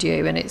mentioned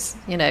you, and it's,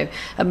 you know,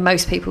 and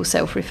most people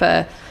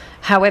self-refer.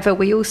 However,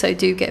 we also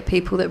do get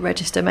people that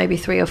register maybe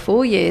 3 or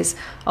 4 years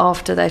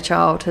after their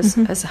child has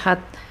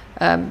had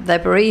their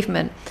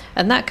bereavement.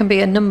 And that can be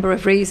a number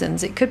of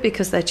reasons. It could be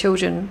because their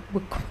children were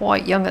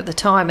quite young at the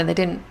time and they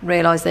didn't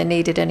realise they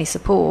needed any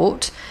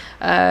support.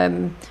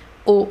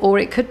 Or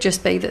it could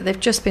just be that they've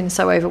just been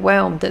so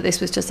overwhelmed that this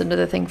was just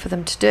another thing for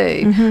them to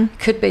do. It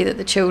could be that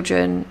the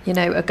children, you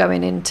know, are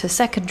going into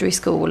secondary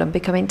school and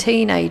becoming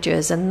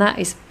teenagers, and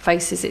that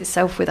faces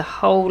itself with a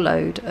whole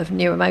load of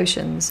new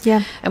emotions.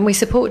 And we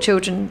support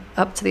children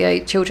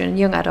and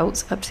young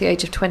adults up to the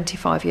age of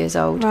 25 years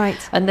old.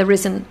 Right. And there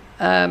isn't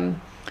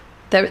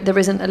there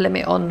isn't a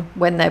limit on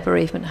when their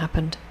bereavement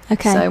happened.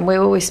 Okay. So we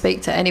always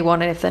speak to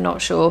anyone, and if they're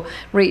not sure,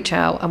 reach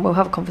out and we'll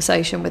have a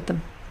conversation with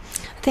them.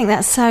 I think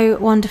that's so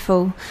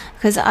wonderful,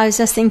 because I was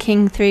just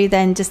thinking through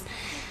then, just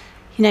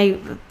you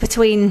know,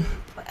 between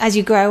as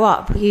you grow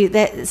up,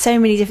 there's so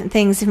many different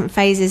things, different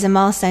phases and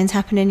milestones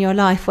happen in your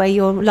life where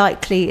you're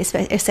likely, if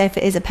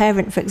it is a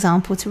parent, for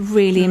example, to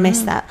really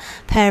miss that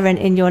parent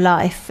in your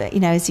life. You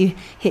know, as you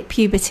hit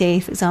puberty,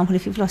 for example,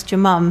 if you've lost your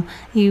mum,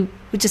 you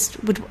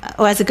would,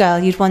 or as a girl,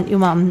 you'd want your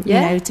mum, you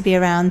know, to be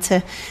around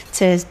to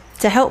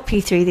help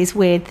you through these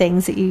weird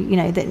things that you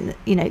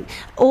know,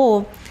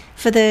 or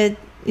for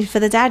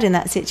the dad in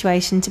that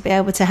situation to be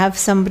able to have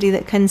somebody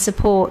that can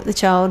support the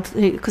child,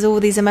 because all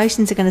these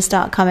emotions are going to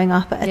start coming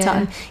up at a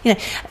time. You know,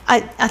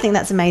 I think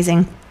that's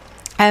amazing.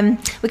 We're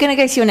going to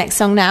go to your next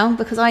song now,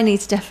 because I need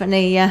to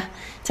definitely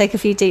take a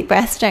few deep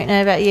breaths. Don't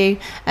know about you.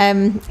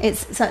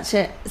 It's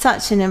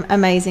such an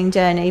amazing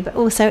journey, but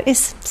also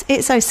it's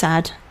so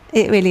sad.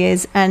 It really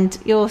is, and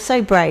you're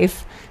so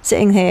brave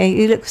sitting here.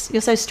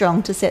 You're so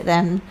strong to sit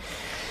there.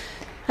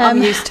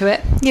 I'm used to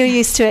it. You're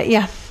used to it,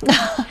 yeah.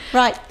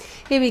 Right.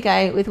 Here we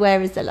go with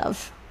Where Is the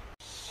Love?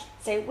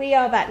 So we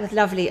are back with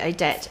lovely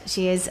Odette.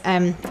 She is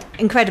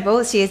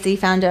incredible. She is the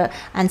founder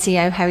and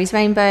CEO of Harry's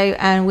Rainbow,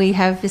 and we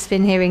have just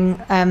been hearing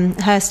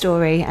her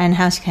story and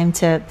how she came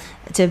to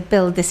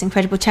build this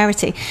incredible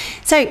charity.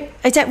 So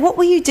Odette, what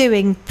were you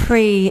doing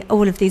pre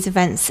all of these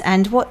events,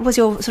 and what was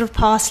your sort of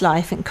past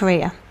life and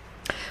career?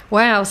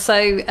 Wow,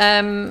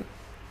 so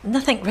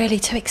nothing really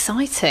too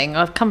exciting.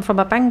 I've come from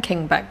a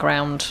banking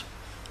background.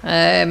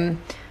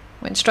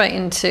 Went straight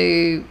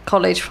into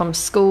college from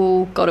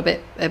school, got a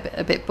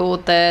bit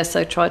bored there,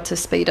 so tried to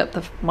speed up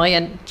my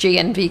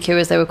GNVQ,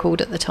 as they were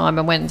called at the time,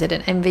 and went and did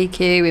an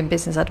MVQ in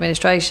business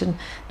administration.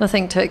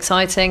 Nothing too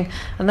exciting.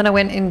 And then I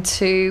went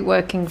into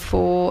working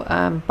for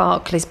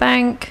Barclays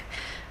Bank.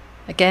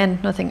 Again,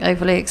 nothing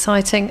overly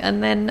exciting.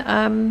 And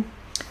then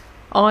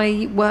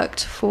I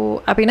worked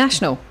for Abbey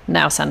National,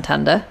 now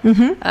Santander.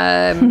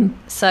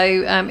 So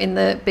in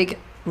the big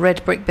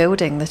red brick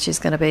building that is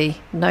going to be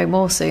no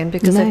more soon,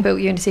 because they've built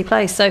Unity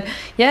Place. So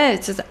yeah,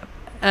 it's just,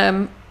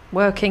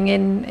 working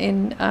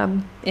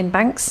in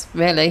banks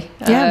really.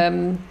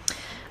 And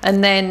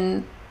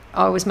then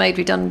I was made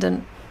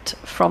redundant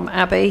from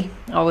Abbey.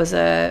 I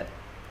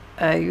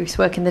used to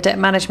work in the debt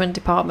management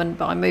department,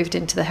 but I moved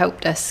into the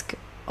help desk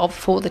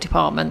for the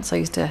department. So I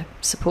used to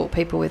support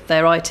people with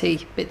their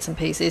IT bits and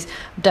pieces.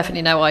 I'm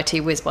definitely no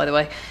IT whiz, by the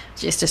way.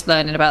 Just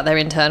learning about their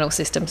internal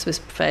systems was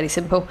fairly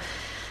simple.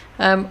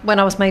 When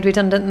I was made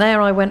redundant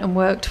there, I went and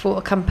worked for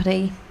a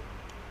company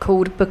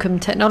called Bookham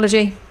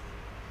Technology.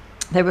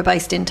 They were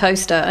based in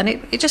Toaster, and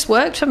it just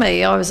worked for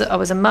me. I was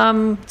a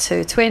mum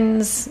to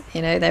twins.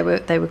 You know, they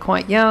were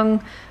quite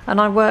young, and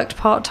I worked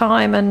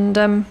part-time,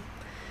 and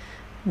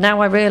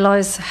now I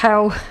realise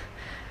how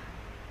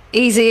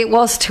easy it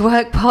was to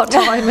work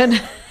part-time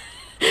and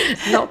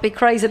not be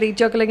crazily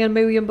juggling a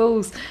million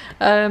balls.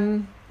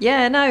 So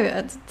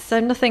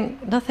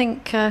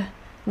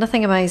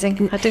nothing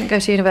amazing. I didn't go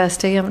to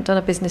university. I haven't done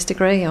a business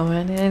degree or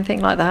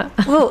anything like that.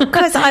 Well,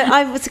 because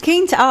I was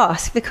keen to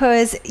ask,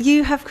 because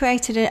you have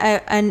created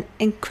an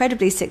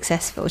incredibly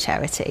successful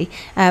charity,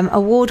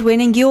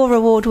 award-winning. You're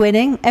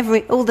award-winning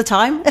all the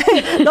time,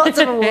 lots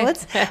of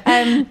awards.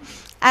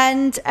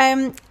 And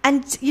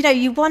you know,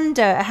 you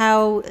wonder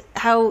how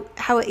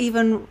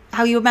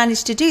you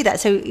managed to do that.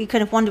 So you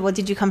kind of wonder, well,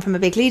 did you come from a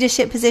big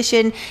leadership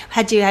position?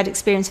 Had you had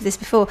experience of this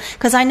before?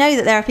 Because I know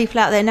that there are people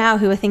out there now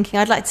who are thinking,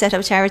 I'd like to set up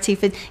a charity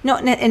for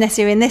not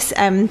necessarily in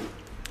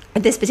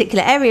this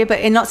particular area, but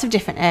in lots of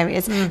different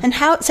areas. And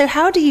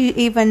how do you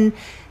even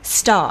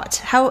start?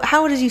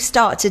 How did you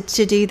start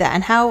to do that?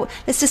 And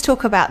let's just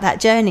talk about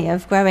that journey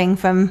of growing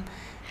from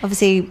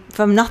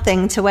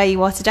nothing to where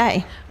you are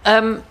today.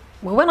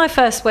 Well, when I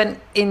first went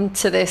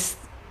into this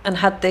and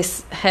had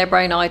this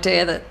harebrained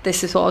idea that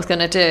this is what I was going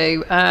to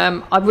do,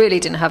 I really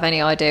didn't have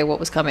any idea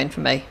what was coming for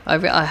me.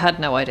 I had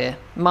no idea.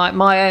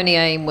 My only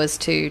aim was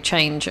to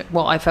change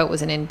what I felt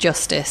was an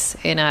injustice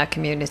in our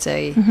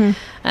community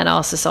and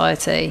our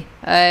society,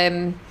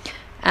 and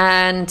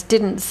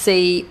didn't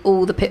see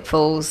all the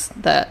pitfalls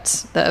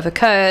that have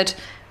occurred.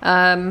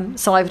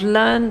 So I've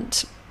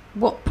learnt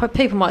what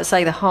people might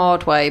say the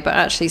hard way, but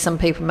actually some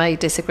people may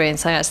disagree and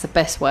say that's the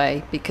best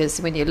way,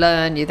 because when you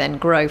learn, you then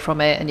grow from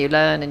it, and you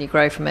learn and you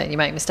grow from it, and you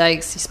make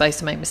mistakes. You're supposed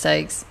to make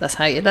mistakes. That's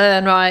how you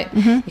learn, right?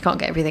 You can't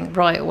get everything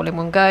right all in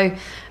one go.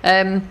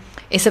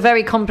 It's a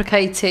very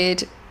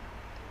complicated.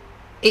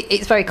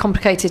 It's very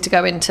complicated to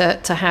go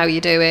into how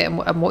you do it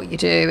and what you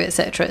do,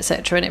 etc.,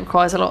 etc., and it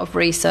requires a lot of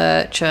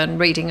research and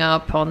reading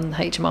up on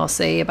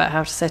HMRC about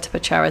how to set up a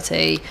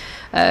charity.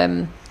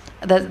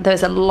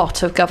 There's a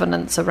lot of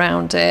governance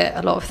around it,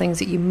 a lot of things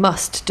that you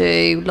must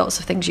do, lots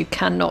of things you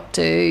cannot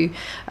do,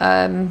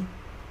 and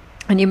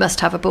you must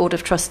have a board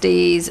of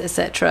trustees,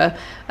 etc.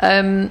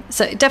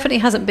 So it definitely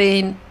hasn't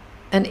been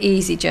an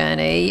easy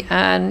journey,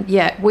 and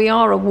yet we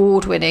are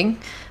award winning.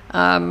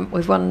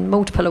 We've won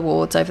multiple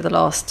awards over the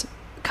last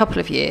couple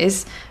of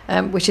years,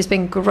 which has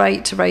been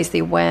great to raise the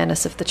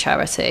awareness of the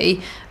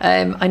charity.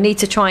 I need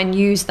to try and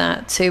use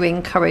that to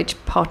encourage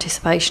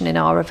participation in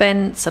our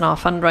events and our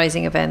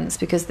fundraising events,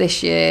 because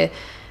this year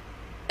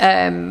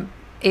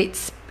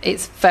it's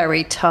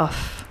very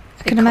tough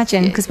I can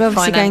imagine, because we're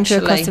obviously going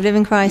through a cost of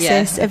living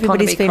crisis.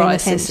 Everybody's feeling the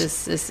pinch.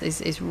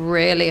 Is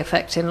really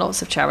affecting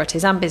lots of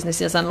charities and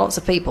businesses and lots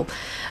of people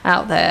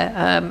out there,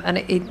 and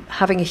it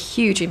having a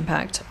huge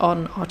impact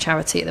on our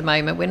charity at the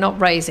moment. We're not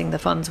raising the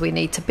funds we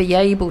need to be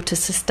able to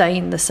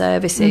sustain the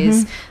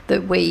services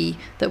that we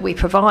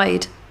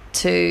provide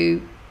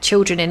to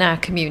children in our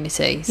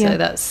community. So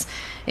that's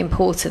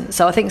important.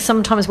 So I think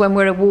sometimes when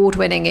we're award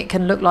winning, it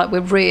can look like we're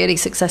really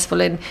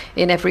successful in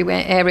every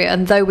area,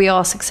 and though we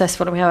are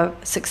successful and we have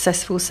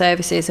successful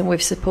services and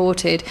we've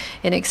supported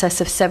in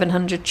excess of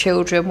 700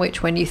 children,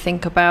 which when you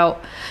think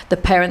about the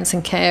parents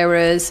and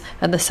carers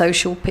and the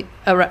social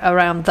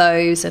around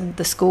those and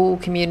the school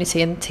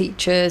community and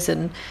teachers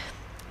and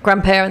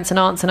grandparents and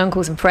aunts and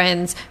uncles and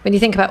friends, when you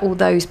think about all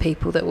those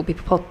people that will be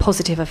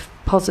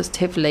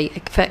positively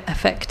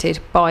affected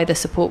by the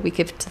support we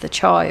give to the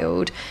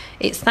child,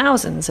 it's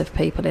thousands of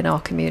people in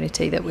our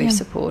community that we've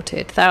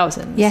supported,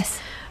 thousands.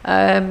 Yes.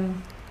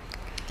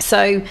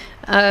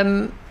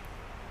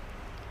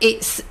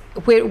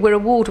 We're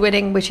award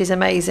winning, which is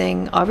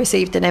amazing. I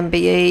received an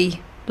MBE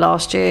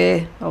last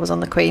year. I was on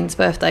the Queen's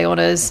birthday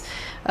honours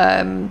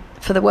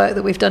for the work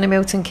that we've done in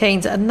Milton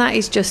Keynes, and that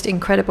is just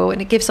incredible, and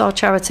it gives our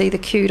charity the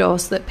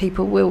kudos that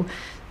people will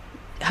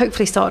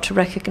hopefully start to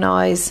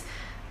recognise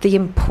the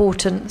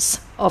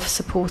importance of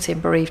supporting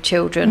bereaved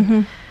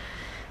children.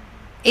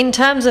 In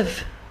terms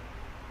of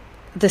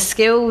the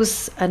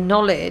skills and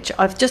knowledge,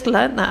 I've just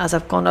learnt that as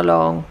I've gone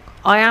along.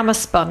 I am a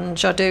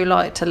sponge. I do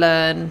like to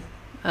learn.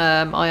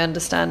 I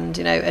understand,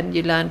 and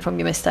you learn from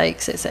your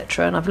mistakes,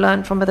 etc. And I've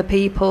learned from other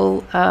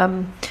people,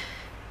 and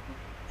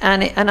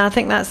I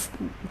think that's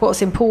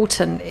what's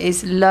important,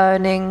 is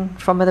learning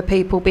from other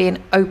people,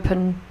 being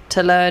open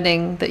to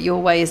learning that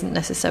your way isn't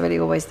necessarily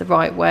always the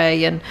right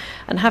way, and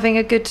having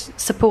a good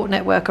support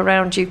network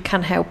around you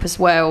can help as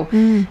well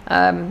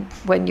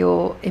when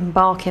you're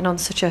embarking on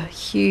such a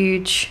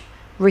huge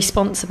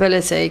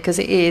responsibility, because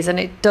it is, and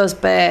it does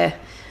bear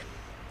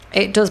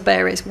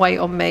its weight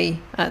on me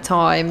at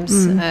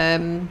times.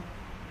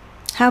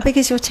 How big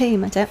is your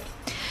team, Odette?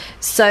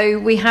 So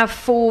we have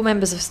 4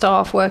 members of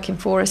staff working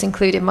for us,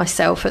 including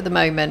myself at the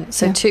moment.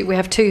 So we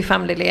have 2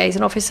 family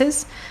liaison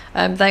officers.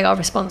 They are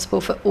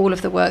responsible for all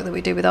of the work that we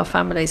do with our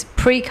families.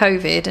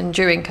 Pre-COVID and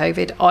during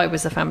COVID, I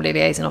was the family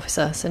liaison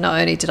officer. So not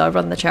only did I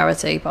run the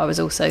charity, but I was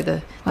also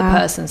the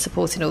person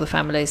supporting all the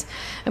families.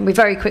 And we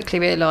very quickly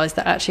realised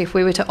that actually if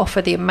we were to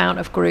offer the amount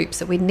of groups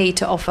that we need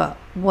to offer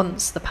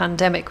once the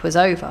pandemic was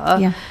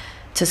over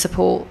to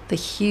support the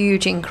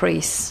huge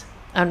increase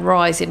and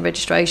rise in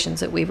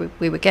registrations that we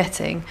were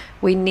getting,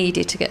 we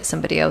needed to get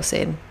somebody else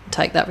in and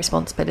take that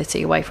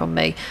responsibility away from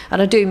me.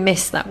 And I do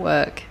miss that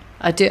work.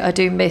 I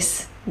do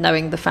miss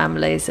knowing the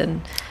families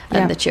and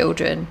the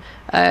children,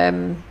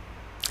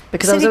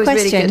 because I was always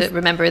really good at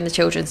remembering the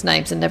children's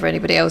names and never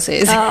anybody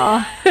else's.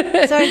 Sorry,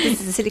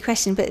 this is a silly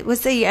question, but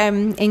was the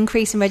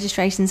increase in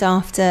registrations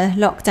after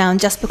lockdown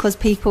just because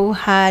people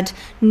had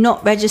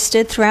not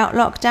registered throughout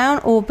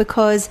lockdown, or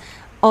because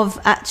of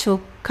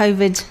actual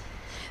COVID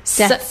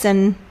deaths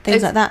and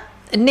things like that?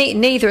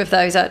 Neither of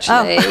those,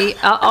 actually.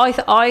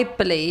 I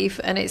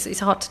believe, and it's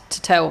hard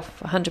to tell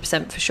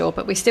 100% for sure,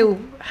 but we still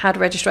had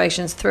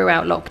registrations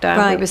throughout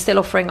lockdown. We were still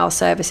offering our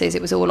services.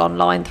 It was all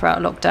online throughout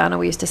lockdown, and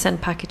we used to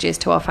send packages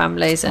to our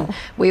families, and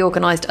we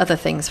organised other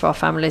things for our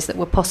families that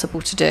were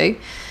possible to do.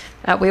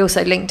 We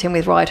also linked in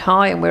with Ride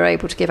High, and we were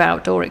able to give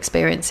outdoor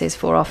experiences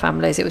for our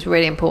families. It was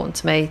really important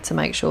to me to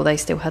make sure they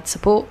still had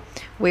support.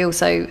 We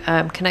also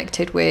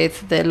connected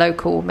with the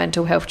local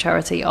mental health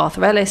charity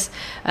Arthur Ellis,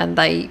 and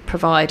they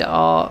provide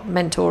our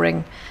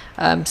mentoring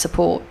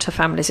support to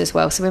families as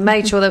well. So we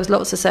made sure there was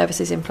lots of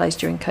services in place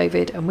during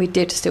COVID, and we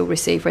did still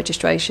receive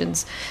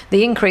registrations.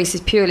 The increase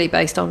is purely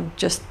based on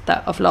just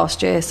that of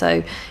last year.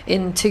 So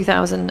in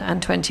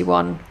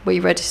 2021, we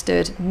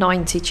registered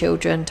 90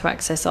 children to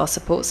access our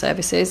support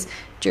services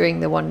during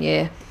the 1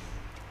 year.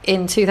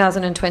 In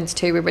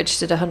 2022, we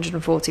registered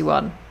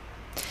 141.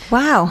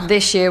 Wow.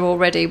 This year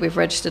already, we've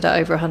registered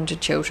over 100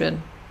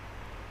 children.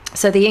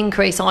 So the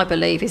increase, I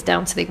believe, is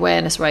down to the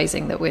awareness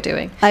raising that we're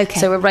doing. Okay.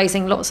 So we're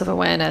raising lots of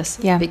awareness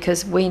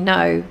because we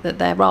know that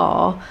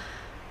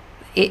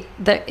it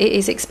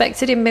is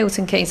expected in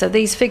Milton Keynes. So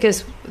these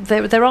figures,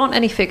 there aren't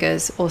any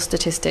figures or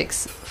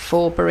statistics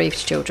for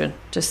bereaved children,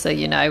 just so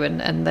you know.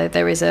 And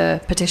there is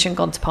a petition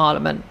gone to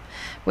Parliament,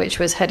 which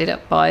was headed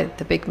up by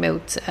the big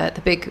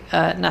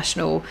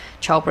national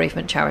child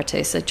bereavement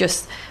charity.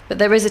 But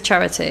there is a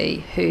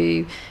charity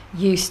who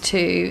used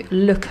to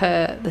look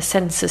at the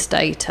census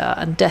data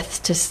and death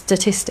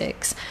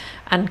statistics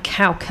and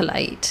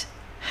calculate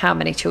how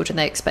many children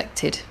they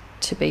expected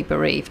to be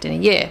bereaved in a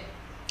year.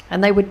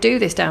 And they would do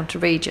this down to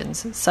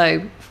regions.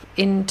 So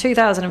in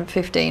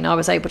 2015, I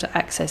was able to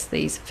access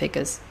these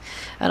figures.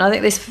 And I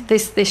think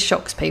this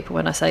shocks people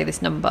when I say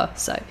this number.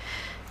 So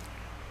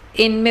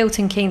in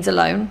Milton Keynes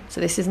alone, so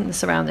this isn't the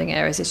surrounding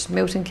areas, it's just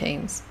Milton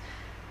Keynes,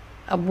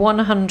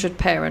 100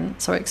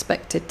 parents are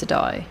expected to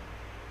die,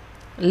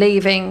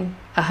 leaving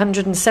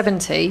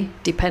 170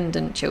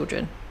 dependent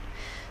children.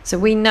 So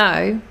we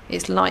know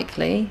it's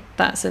likely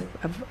that's an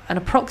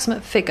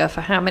approximate figure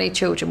for how many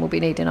children will be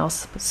needing our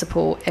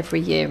support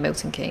every year in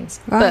Milton Keynes.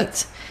 Right.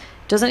 But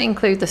it doesn't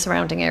include the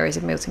surrounding areas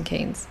of Milton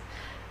Keynes,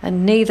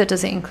 and neither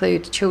does it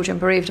include children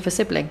bereaved of a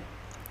sibling.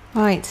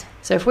 Right.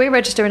 So if we're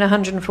registering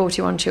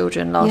 141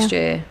 children last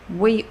year,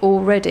 we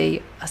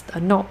already are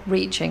not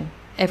reaching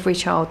every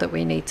child that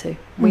we need to.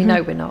 We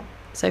know we're not.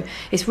 So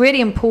it's really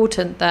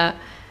important that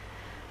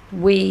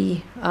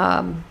we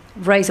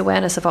raise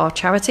awareness of our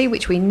charity,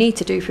 which we need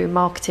to do through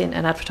marketing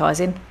and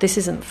advertising. This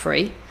isn't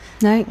free.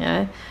 No.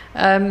 Yeah.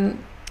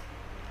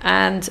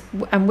 And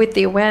with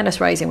the awareness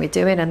raising we're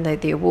doing and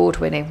the award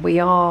winning, we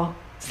are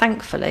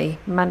thankfully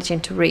managing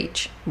to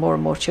reach more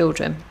and more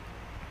children.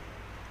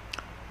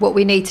 What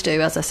we need to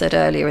do, as I said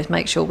earlier, is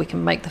make sure we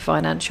can make the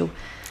financial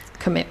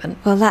commitment.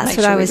 Well, that's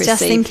what I was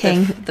just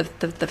thinking.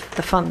 The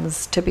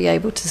funds to be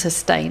able to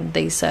sustain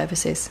these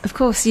services. Of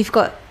course, you've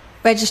got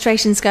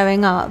registrations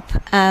going up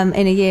in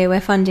a year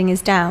where funding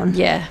is down.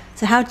 Yeah.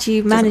 So how do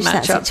you manage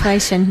that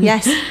situation?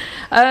 Yes.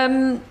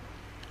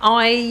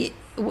 I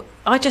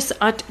just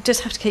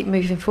have to keep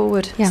moving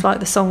forward. Yeah. It's like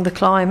the song "The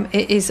Climb."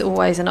 It is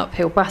always an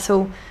uphill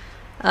battle.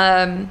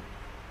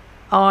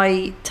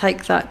 I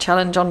take that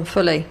challenge on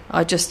fully.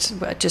 We just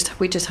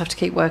have to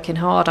keep working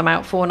hard. I'm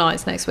out 4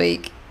 nights next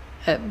week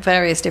at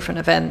various different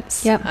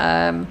events. Yep.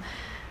 And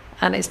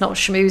it's not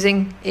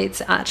schmoozing.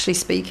 It's actually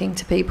speaking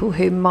to people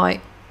who might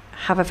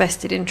have a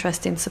vested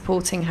interest in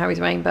supporting Harry's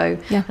Rainbow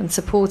and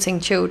supporting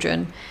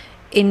children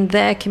in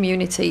their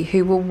community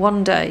who will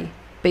one day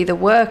be the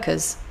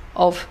workers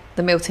of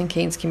the Milton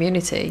Keynes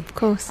community, of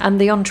course, and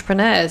the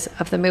entrepreneurs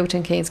of the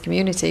Milton Keynes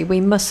community.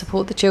 We must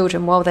support the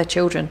children while they're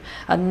children,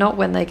 and not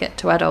when they get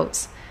to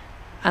adults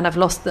and have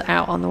lost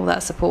out on all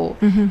that support.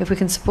 If we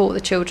can support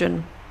the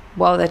children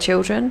while they're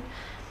children,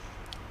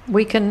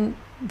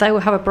 they will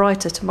have a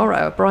brighter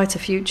tomorrow, a brighter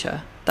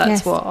future.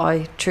 That's what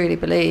I truly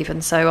believe.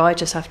 And so I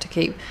just have to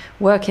keep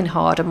working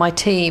hard, and my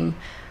team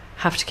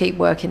have to keep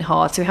working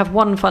hard. So we have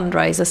one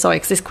fundraiser,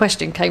 because this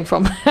question came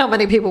from how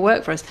many people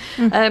work for us.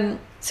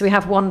 So we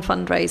have one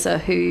fundraiser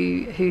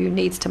who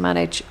needs to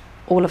manage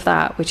all of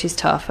that, which is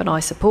tough, and I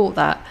support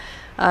that.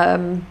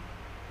 No,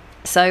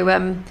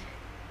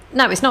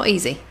 it's not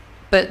easy,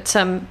 but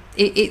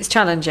it's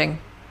challenging.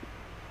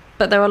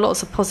 But there are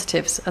lots of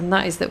positives, and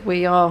that is that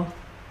we are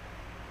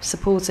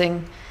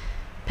supporting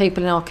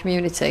people in our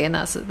community, and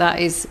that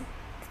is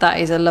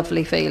a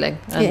lovely feeling.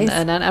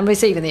 And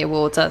receiving the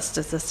awards, that's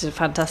a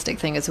fantastic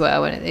thing as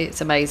well, and it's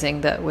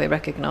amazing that we're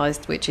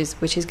recognised, which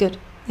is good.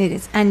 It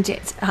is, and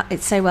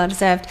it's so well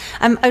deserved.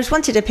 I just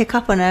wanted to pick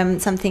up on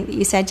something that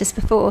you said just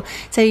before.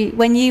 So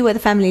when you were the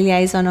family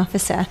liaison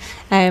officer,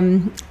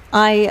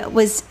 I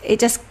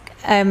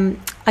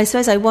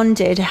suppose I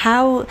wondered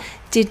how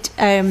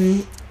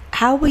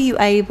were you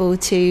able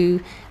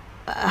to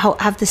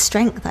have the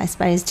strength, I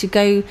suppose, to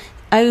go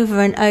over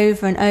and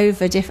over and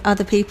over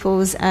other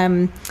people's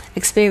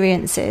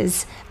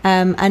experiences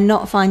and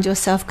not find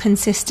yourself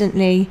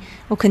consistently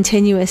or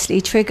continuously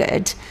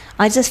triggered.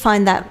 I just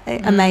find that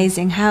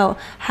amazing. How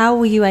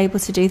were you able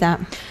to do that?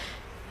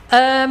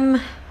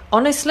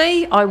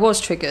 Honestly, I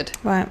was triggered.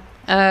 Right.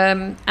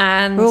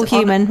 And we're all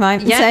human,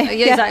 right? Yeah,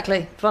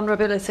 exactly.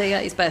 Vulnerability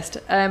at its best.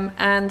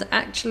 And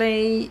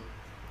actually,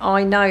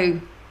 I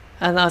know,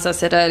 and as I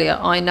said earlier,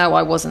 I know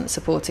I wasn't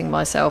supporting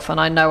myself, and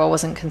I know I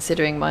wasn't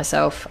considering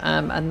myself,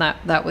 and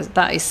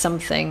that is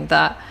something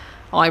that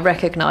I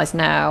recognise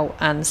now.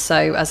 And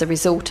so, as a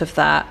result of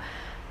that,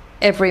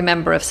 every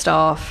member of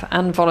staff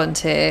and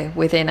volunteer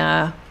within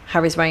our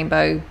Harry's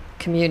Rainbow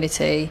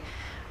community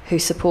who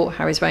support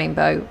Harry's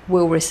Rainbow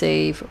will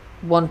receive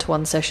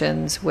one-to-one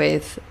sessions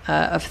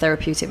of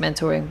therapeutic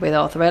mentoring with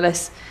Arthur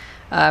Ellis.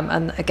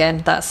 And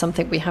again, that's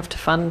something we have to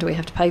fund. We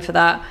have to pay for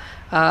that.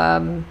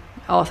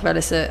 Arthur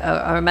Ellis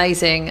are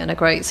amazing and a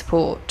great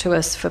support to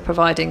us for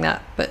providing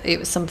that. But it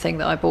was something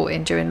that I brought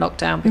in during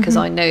lockdown because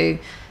I knew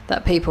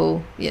that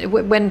people,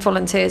 when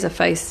volunteers are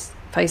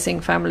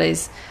facing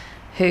families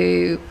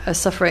who are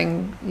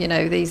suffering,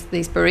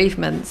 these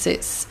bereavements,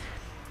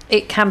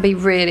 it can be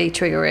really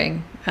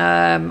triggering.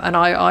 And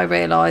I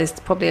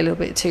realised probably a little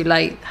bit too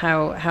late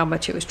how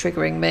much it was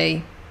triggering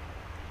me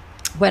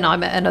when I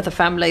met another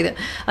family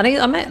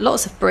I met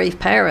lots of bereaved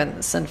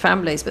parents and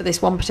families, but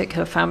this one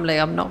particular family,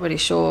 I'm not really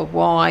sure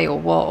why or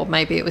what, or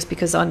maybe it was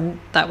because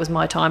that was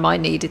my time. I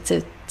needed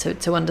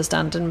to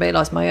understand and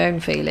realise my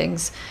own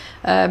feelings.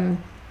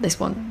 This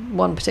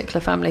one particular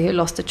family who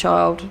lost a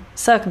child,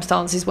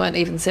 circumstances weren't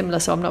even similar,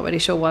 so I'm not really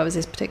sure why it was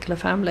this particular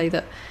family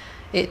that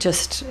it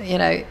just,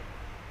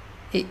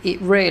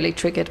 it really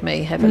triggered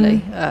me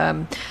heavily.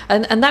 And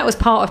that was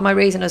part of my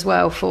reason as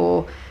well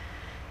for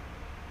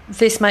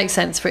this makes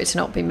sense for it to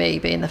not be me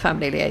being the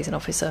family liaison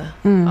officer.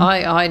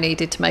 I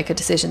needed to make a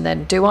decision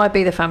then. Do I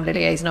be the family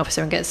liaison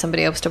officer and get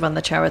somebody else to run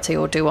the charity,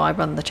 or do I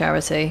run the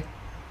charity?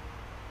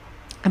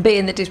 And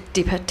being the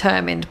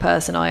determined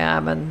person I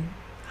am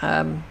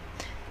and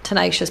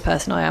tenacious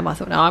person I am, I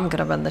thought, no, I'm going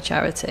to run the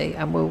charity,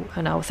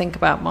 and I'll think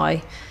about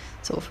my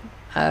sort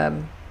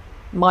of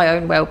my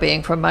own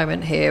well-being for a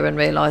moment here and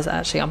realise that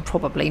actually I'm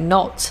probably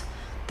not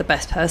the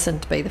best person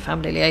to be the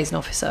family liaison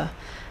officer.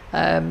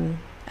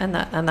 And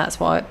that's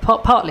why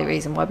partly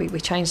reason why we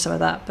changed some of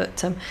that.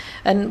 But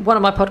and one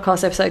of my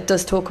podcast episodes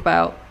does talk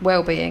about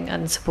well-being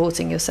and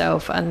supporting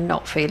yourself and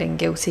not feeling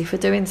guilty for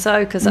doing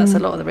so, because that's a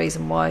lot of the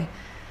reason why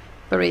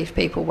bereaved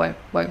people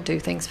won't do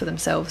things for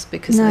themselves,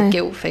 because of the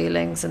guilt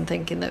feelings and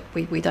thinking that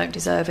we don't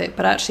deserve it.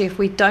 But actually, if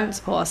we don't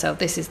support ourselves,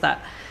 this is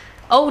that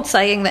old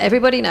saying that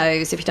everybody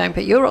knows: if you don't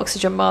put your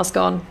oxygen mask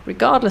on,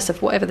 regardless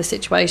of whatever the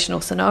situation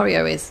or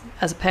scenario is,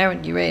 as a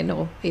parent you're in,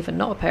 or even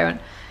not a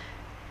parent,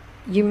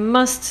 you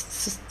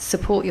must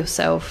support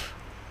yourself,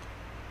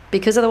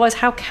 because otherwise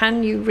how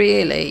can you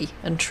really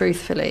and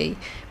truthfully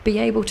be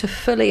able to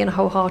fully and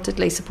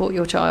wholeheartedly support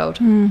your child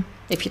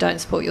if you don't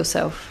support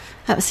yourself?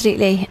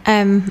 Absolutely.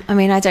 I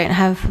mean, I don't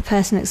have a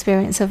personal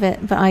experience of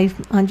it, but I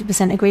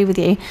 100% agree with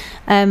you.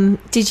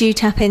 Did you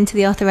tap into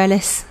the Arthur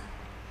Ellis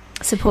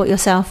support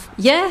yourself?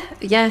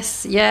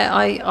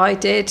 I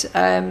did.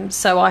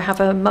 So I have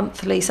a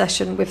monthly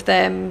session with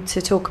them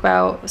to talk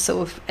about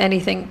sort of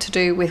anything to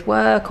do with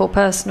work or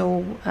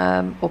personal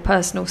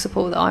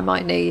support that I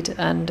might need,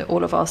 and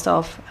all of our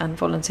staff and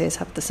volunteers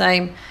have the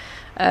same,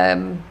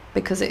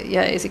 because it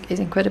is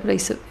incredibly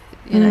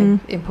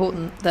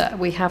important that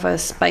we have a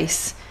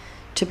space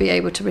to be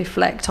able to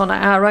reflect on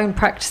our own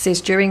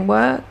practices during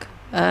work,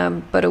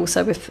 but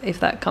also if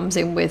that comes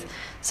in with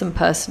some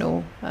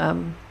personal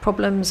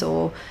problems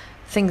or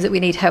things that we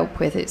need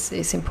help with,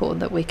 it's important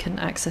that we can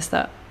access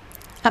that.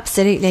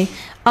 Absolutely.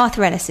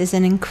 Arthur Ellis is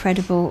an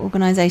incredible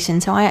organisation.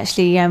 So I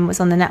actually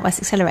was on the NatWest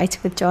Accelerator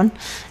with John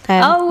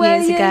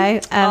years ago.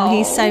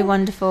 He's so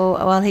wonderful.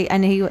 Well,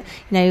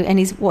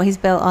 he's what he's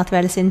built Arthur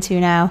Ellis into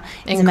now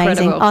is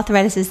incredible. Amazing. Arthur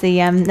Ellis is the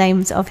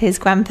names of his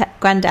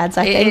granddads,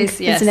 I think. It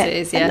is, yes, isn't it? It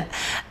is, yeah.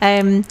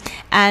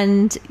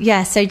 And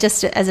yeah, so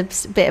just as a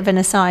bit of an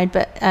aside,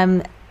 but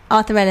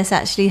Arthur Ellis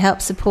actually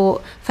helps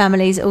support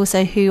families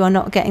also who are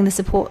not getting the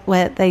support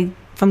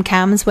from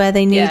CAMHS where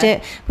they need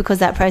it, because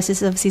that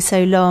process is obviously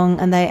so long,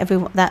 and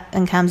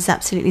CAMHS is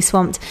absolutely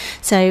swamped.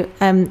 So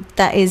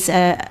that is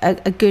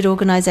a good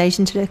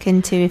organisation to look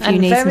into if you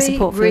need some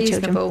support for your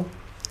children.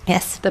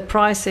 Yes, the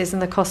prices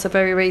and the costs are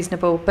very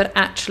reasonable, but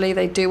actually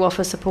they do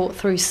offer support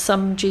through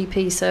some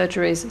GP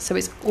surgeries, so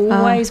it's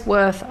always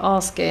worth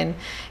asking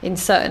in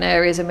certain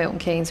areas of Milton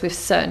Keynes with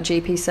certain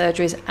GP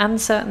surgeries and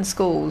certain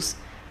schools.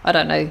 I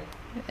don't know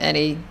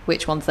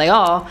which ones they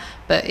are,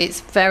 but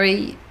it's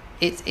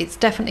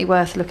definitely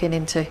worth looking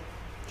into.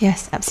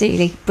 Yes,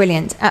 absolutely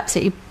brilliant,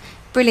 absolutely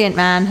brilliant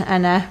man,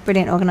 and a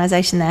brilliant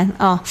organisation there.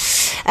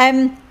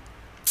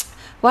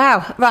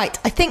 Wow, right,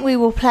 I think we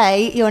will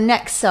play your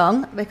next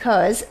song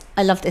because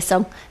I love this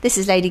song. This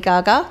is Lady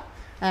Gaga.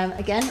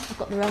 Again, I've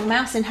got the wrong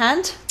mouse in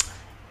hand.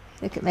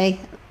 Look at me,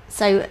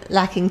 so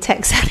lacking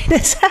tech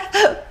savviness.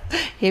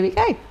 Here we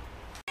go.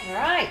 All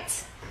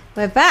right,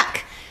 we're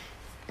back.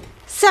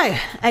 So,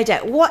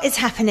 Odette, what is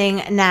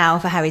happening now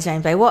for Harry's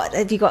Rainbow? What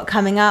have you got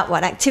coming up?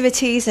 What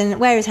activities, and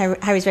where is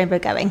Harry's Rainbow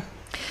going?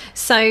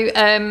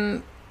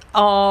 So,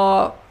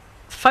 our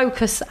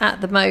focus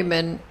at the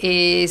moment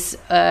is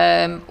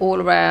all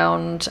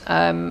around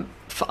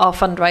our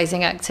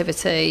fundraising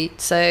activity.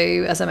 So,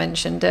 as I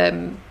mentioned,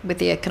 with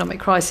the economic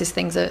crisis,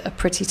 things are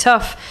pretty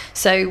tough.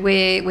 So,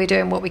 we're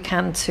doing what we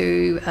can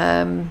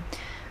to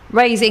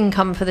raise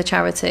income for the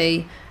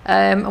charity.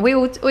 We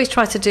always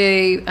try to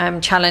do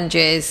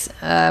challenges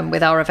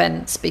with our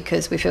events,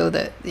 because we feel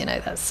that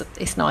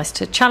it's nice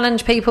to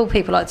challenge people.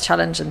 People like to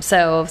challenge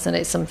themselves, and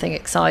it's something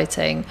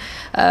exciting.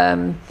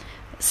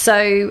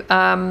 So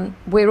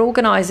we're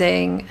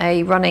organising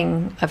a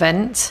running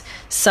event.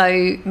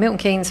 So Milton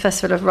Keynes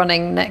Festival of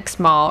Running next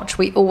March.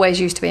 We always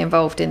used to be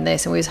involved in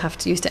this, and we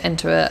used to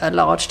enter a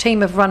large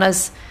team of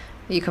runners.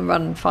 You can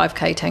run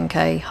 5k,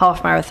 10k,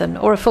 half marathon,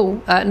 or a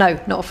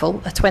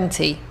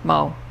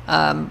 20-mile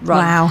run.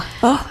 Wow.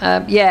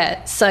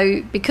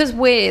 So because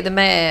we're the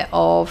mayor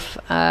of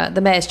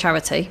the mayor's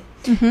charity,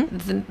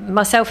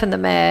 myself and the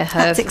mayor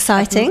have... That's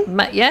exciting.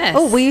 Yes.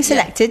 Oh, were you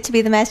selected to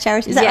be myself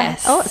charity? Is that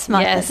yes. Right? Oh, that's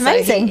smart. Yes. That's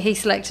amazing. So he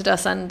selected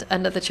us and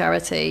another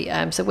charity.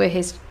 So we're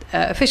his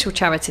official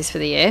charities for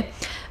the year.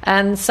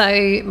 And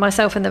so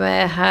myself and the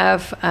mayor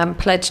have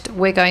pledged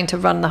we're going to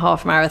run the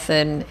half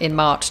marathon in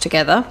March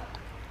together.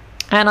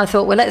 And I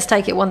thought, well, let's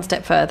take it one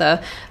step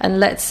further and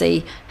let's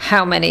see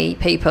how many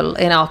people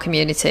in our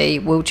community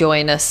will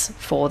join us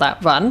for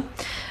that run.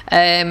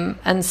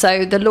 And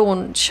so the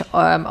launch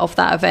of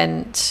that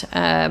event,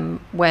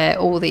 where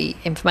all the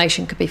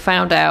information could be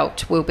found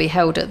out, will be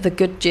held at the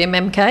Good Gym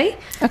MK,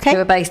 who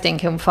are based in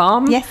Kiln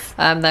Farm. Yes.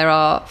 There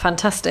are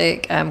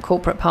fantastic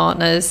corporate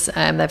partners.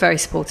 They're very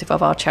supportive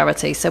of our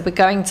charity. So we're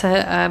going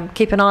to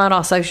keep an eye on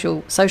our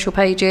social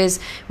pages.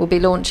 We'll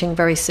be launching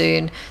very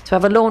soon. So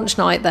have a launch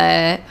night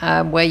there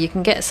where you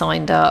can get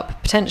signed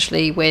up,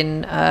 potentially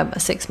win a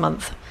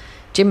 6-month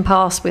gym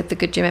pass with the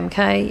Good Gym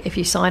MK if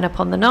you sign up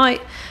on the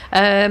night.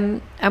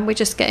 And we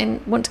just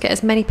want to get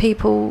as many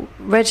people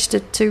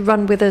registered to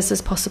run with us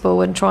as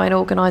possible and try and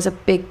organise a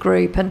big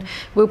group. And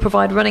we'll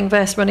provide running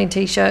vest, running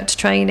t-shirt to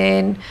train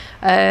in,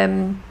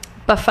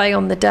 buffet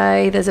on the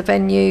day. There's a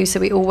venue, so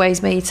we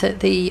always meet at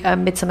the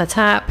Midsummer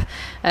Tap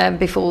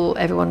before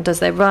everyone does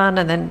their run,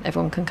 and then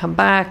everyone can come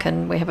back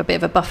and we have a bit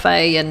of a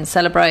buffet and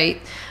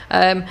celebrate.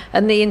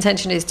 And the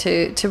intention is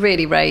to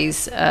really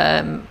raise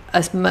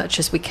as much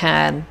as we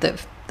can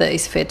that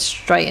is fed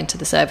straight into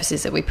the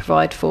services that we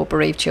provide for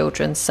bereaved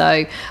children.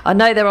 So I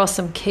know there are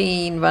some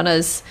keen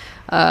runners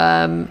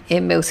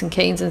in Milton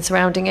Keynes and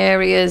surrounding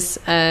areas,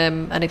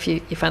 and if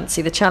you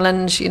fancy the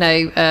challenge,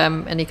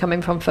 and you're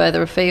coming from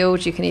further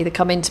afield, you can either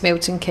come into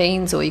Milton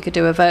Keynes or you could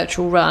do a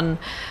virtual run,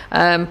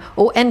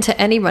 or enter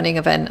any running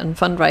event and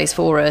fundraise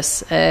for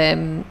us.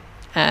 You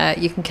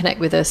can connect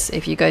with us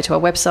if you go to our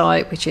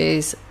website, which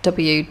is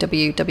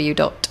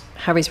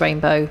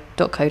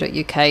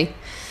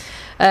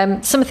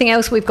www.harriesrainbow.co.uk. Something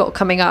else we've got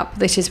coming up,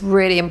 this is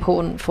really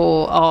important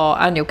for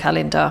our annual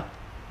calendar,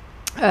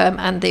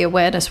 and the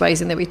awareness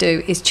raising that we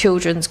do, is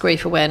Children's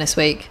Grief Awareness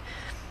Week,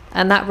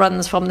 and that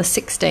runs from the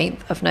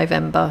 16th of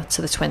November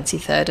to the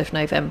 23rd of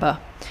November.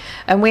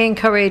 And we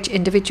encourage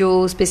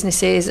individuals,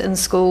 businesses and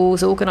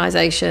schools,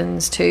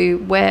 organisations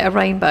to wear a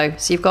rainbow.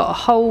 So you've got a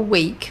whole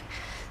week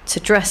to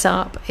dress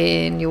up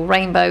in your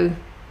rainbow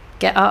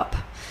get up.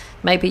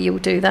 Maybe you'll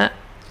do that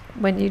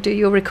when you do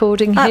your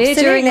recording here.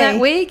 Absolutely. During that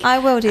week. I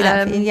will do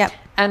that for you, yep.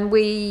 And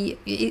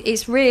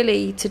it's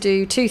really to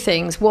do two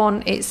things.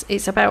 One,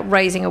 it's about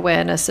raising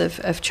awareness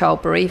of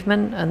child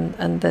bereavement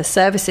and the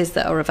services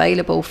that are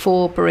available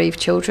for bereaved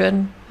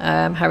children,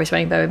 Harry's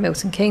Rainbow in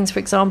Milton Keynes, for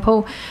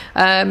example.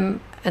 And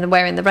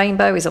wearing the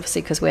rainbow is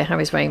obviously because we're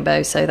Harry's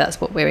Rainbow, so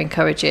that's what we're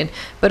encouraging.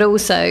 But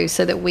also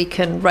so that we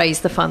can raise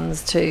the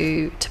funds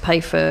to pay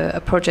for a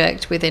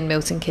project within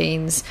Milton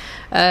Keynes.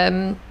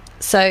 And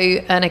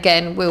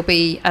again, we'll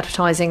be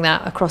advertising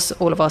that across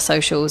all of our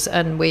socials,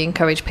 and we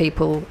encourage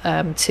people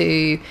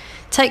to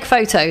take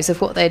photos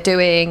of what they're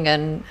doing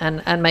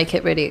and make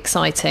it really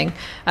exciting.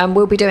 And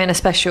we'll be doing a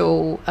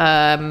special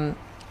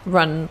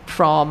run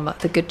from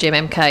the Good Gym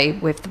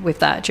MK with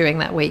that during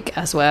that week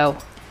as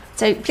well.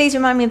 So please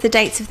remind me of the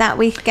dates of that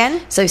week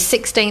again. So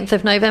 16th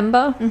of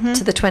November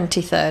to the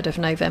 23rd of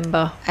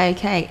November.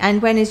 Okay,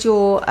 and when is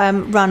your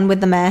run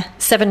with the Mayor?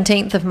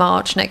 17th of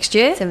March next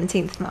year.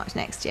 17th of March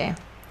next year.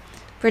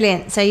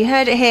 Brilliant. So you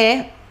heard it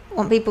here.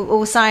 Want people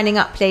all signing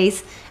up,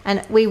 please.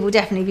 And we will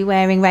definitely be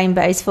wearing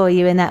rainbows for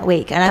you in that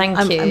week. And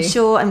I'm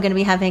sure I'm going to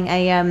be having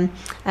a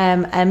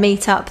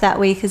meet-up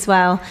that week as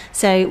well.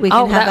 So we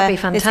can that'd be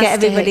fantastic.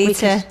 Let's get everybody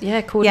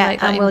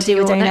coordinate that, and we'll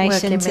do a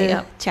donation to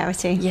meetup.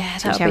 Charity. Yeah,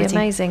 that would be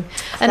amazing.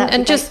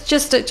 And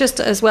just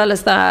as well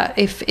as that,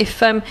 if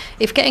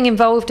getting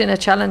involved in a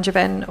challenge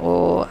event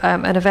or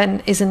an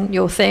event isn't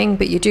your thing,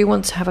 but you do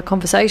want to have a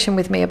conversation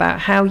with me about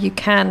how you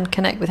can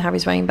connect with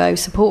Harry's Rainbow,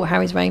 support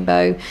Harry's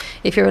Rainbow,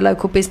 if you're a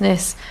local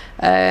business,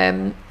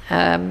 and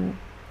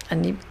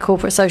your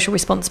corporate social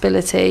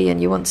responsibility,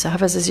 and you want to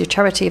have us as your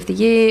charity of the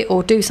year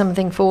or do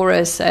something for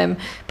us,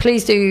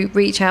 please do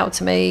reach out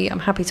to me. I'm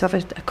happy to have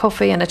a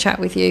coffee and a chat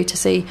with you to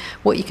see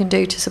what you can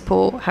do to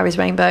support Harry's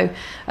Rainbow.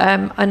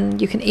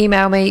 And you can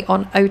email me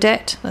on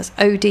Odette, that's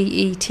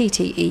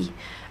ODETTE,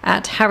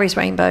 at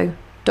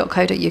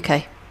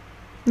harriesrainbow.co.uk.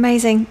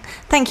 Amazing.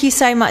 Thank you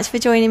so much for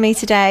joining me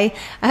today.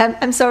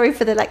 I'm sorry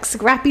for the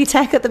scrappy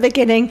tech at the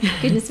beginning.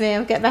 Goodness me,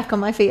 I'll get back on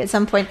my feet at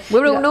some point.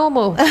 We're all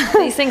normal.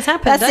 These things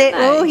happen. That's it. They?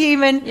 We're all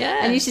human. Yeah.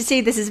 And you should see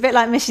this is a bit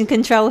like Mission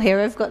Control here.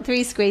 I've got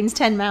 3 screens,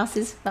 10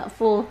 mouses, about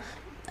 4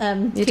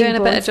 You're doing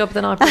a better job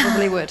than I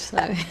probably would. So.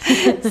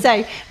 I'm going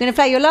to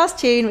play your last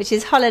tune, which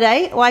is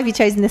Holiday. Why have you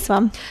chosen this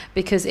one?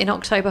 Because in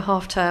October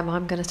half term,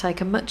 I'm going to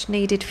take a much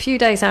needed few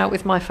days out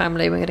with my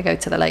family. We're going to go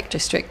to the Lake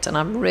District, and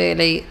I'm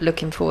really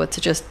looking forward to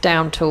just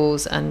down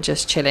tools and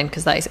just chilling,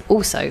 because that is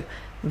also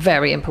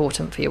very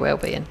important for your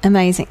well-being.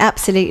 Amazing.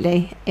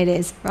 Absolutely. It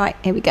is. Right,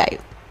 here we go.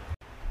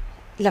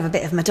 Love a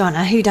bit of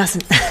Madonna, who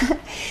doesn't?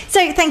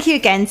 So thank you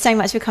again so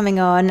much for coming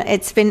on.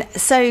 It's been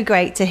so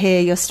great to hear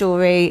your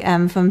story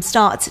from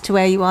start to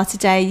where you are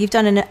today. You've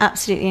done an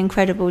absolutely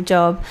incredible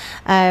job,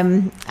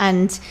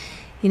 and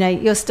you know,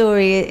 your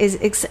story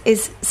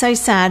is so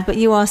sad, but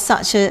you are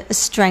such a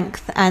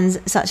strength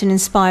and such an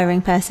inspiring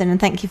person. And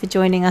thank you for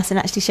joining us and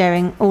actually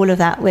sharing all of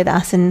that with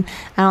us and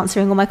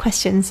answering all my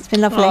questions. It's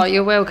been lovely. Oh,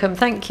 you're welcome.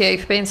 Thank you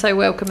for being so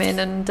welcoming,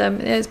 and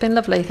it's been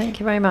lovely. Thank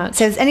you very much.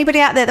 So if there's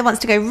anybody out there that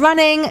wants to go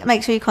running,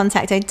 make sure you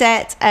contact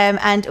Odette,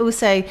 and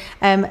also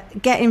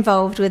get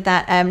involved with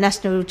that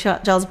National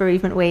Child's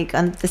Bereavement Week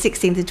on the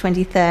 16th and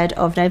 23rd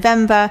of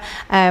November.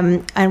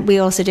 And we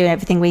also do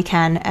everything we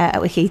can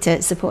at Wiki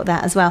to support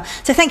that as well.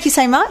 So So thank you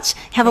so much.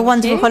 Have a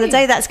wonderful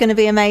holiday. That's going to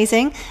be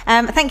amazing.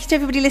 Thank you to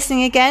everybody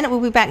listening again. We'll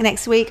be back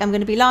next week. I'm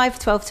going to be live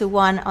 12 till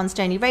 1 on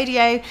Stony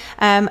Radio,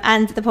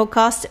 and the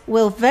podcast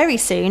will very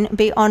soon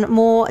be on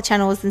more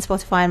channels than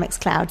Spotify and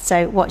Mixcloud.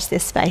 So watch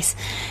this space.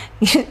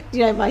 You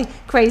know, my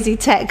crazy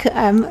tech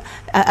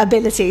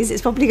abilities.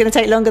 It's probably going to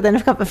take longer than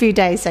a few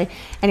days. So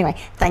anyway,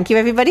 thank you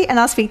everybody, and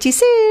I'll speak to you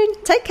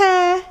soon. Take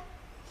care.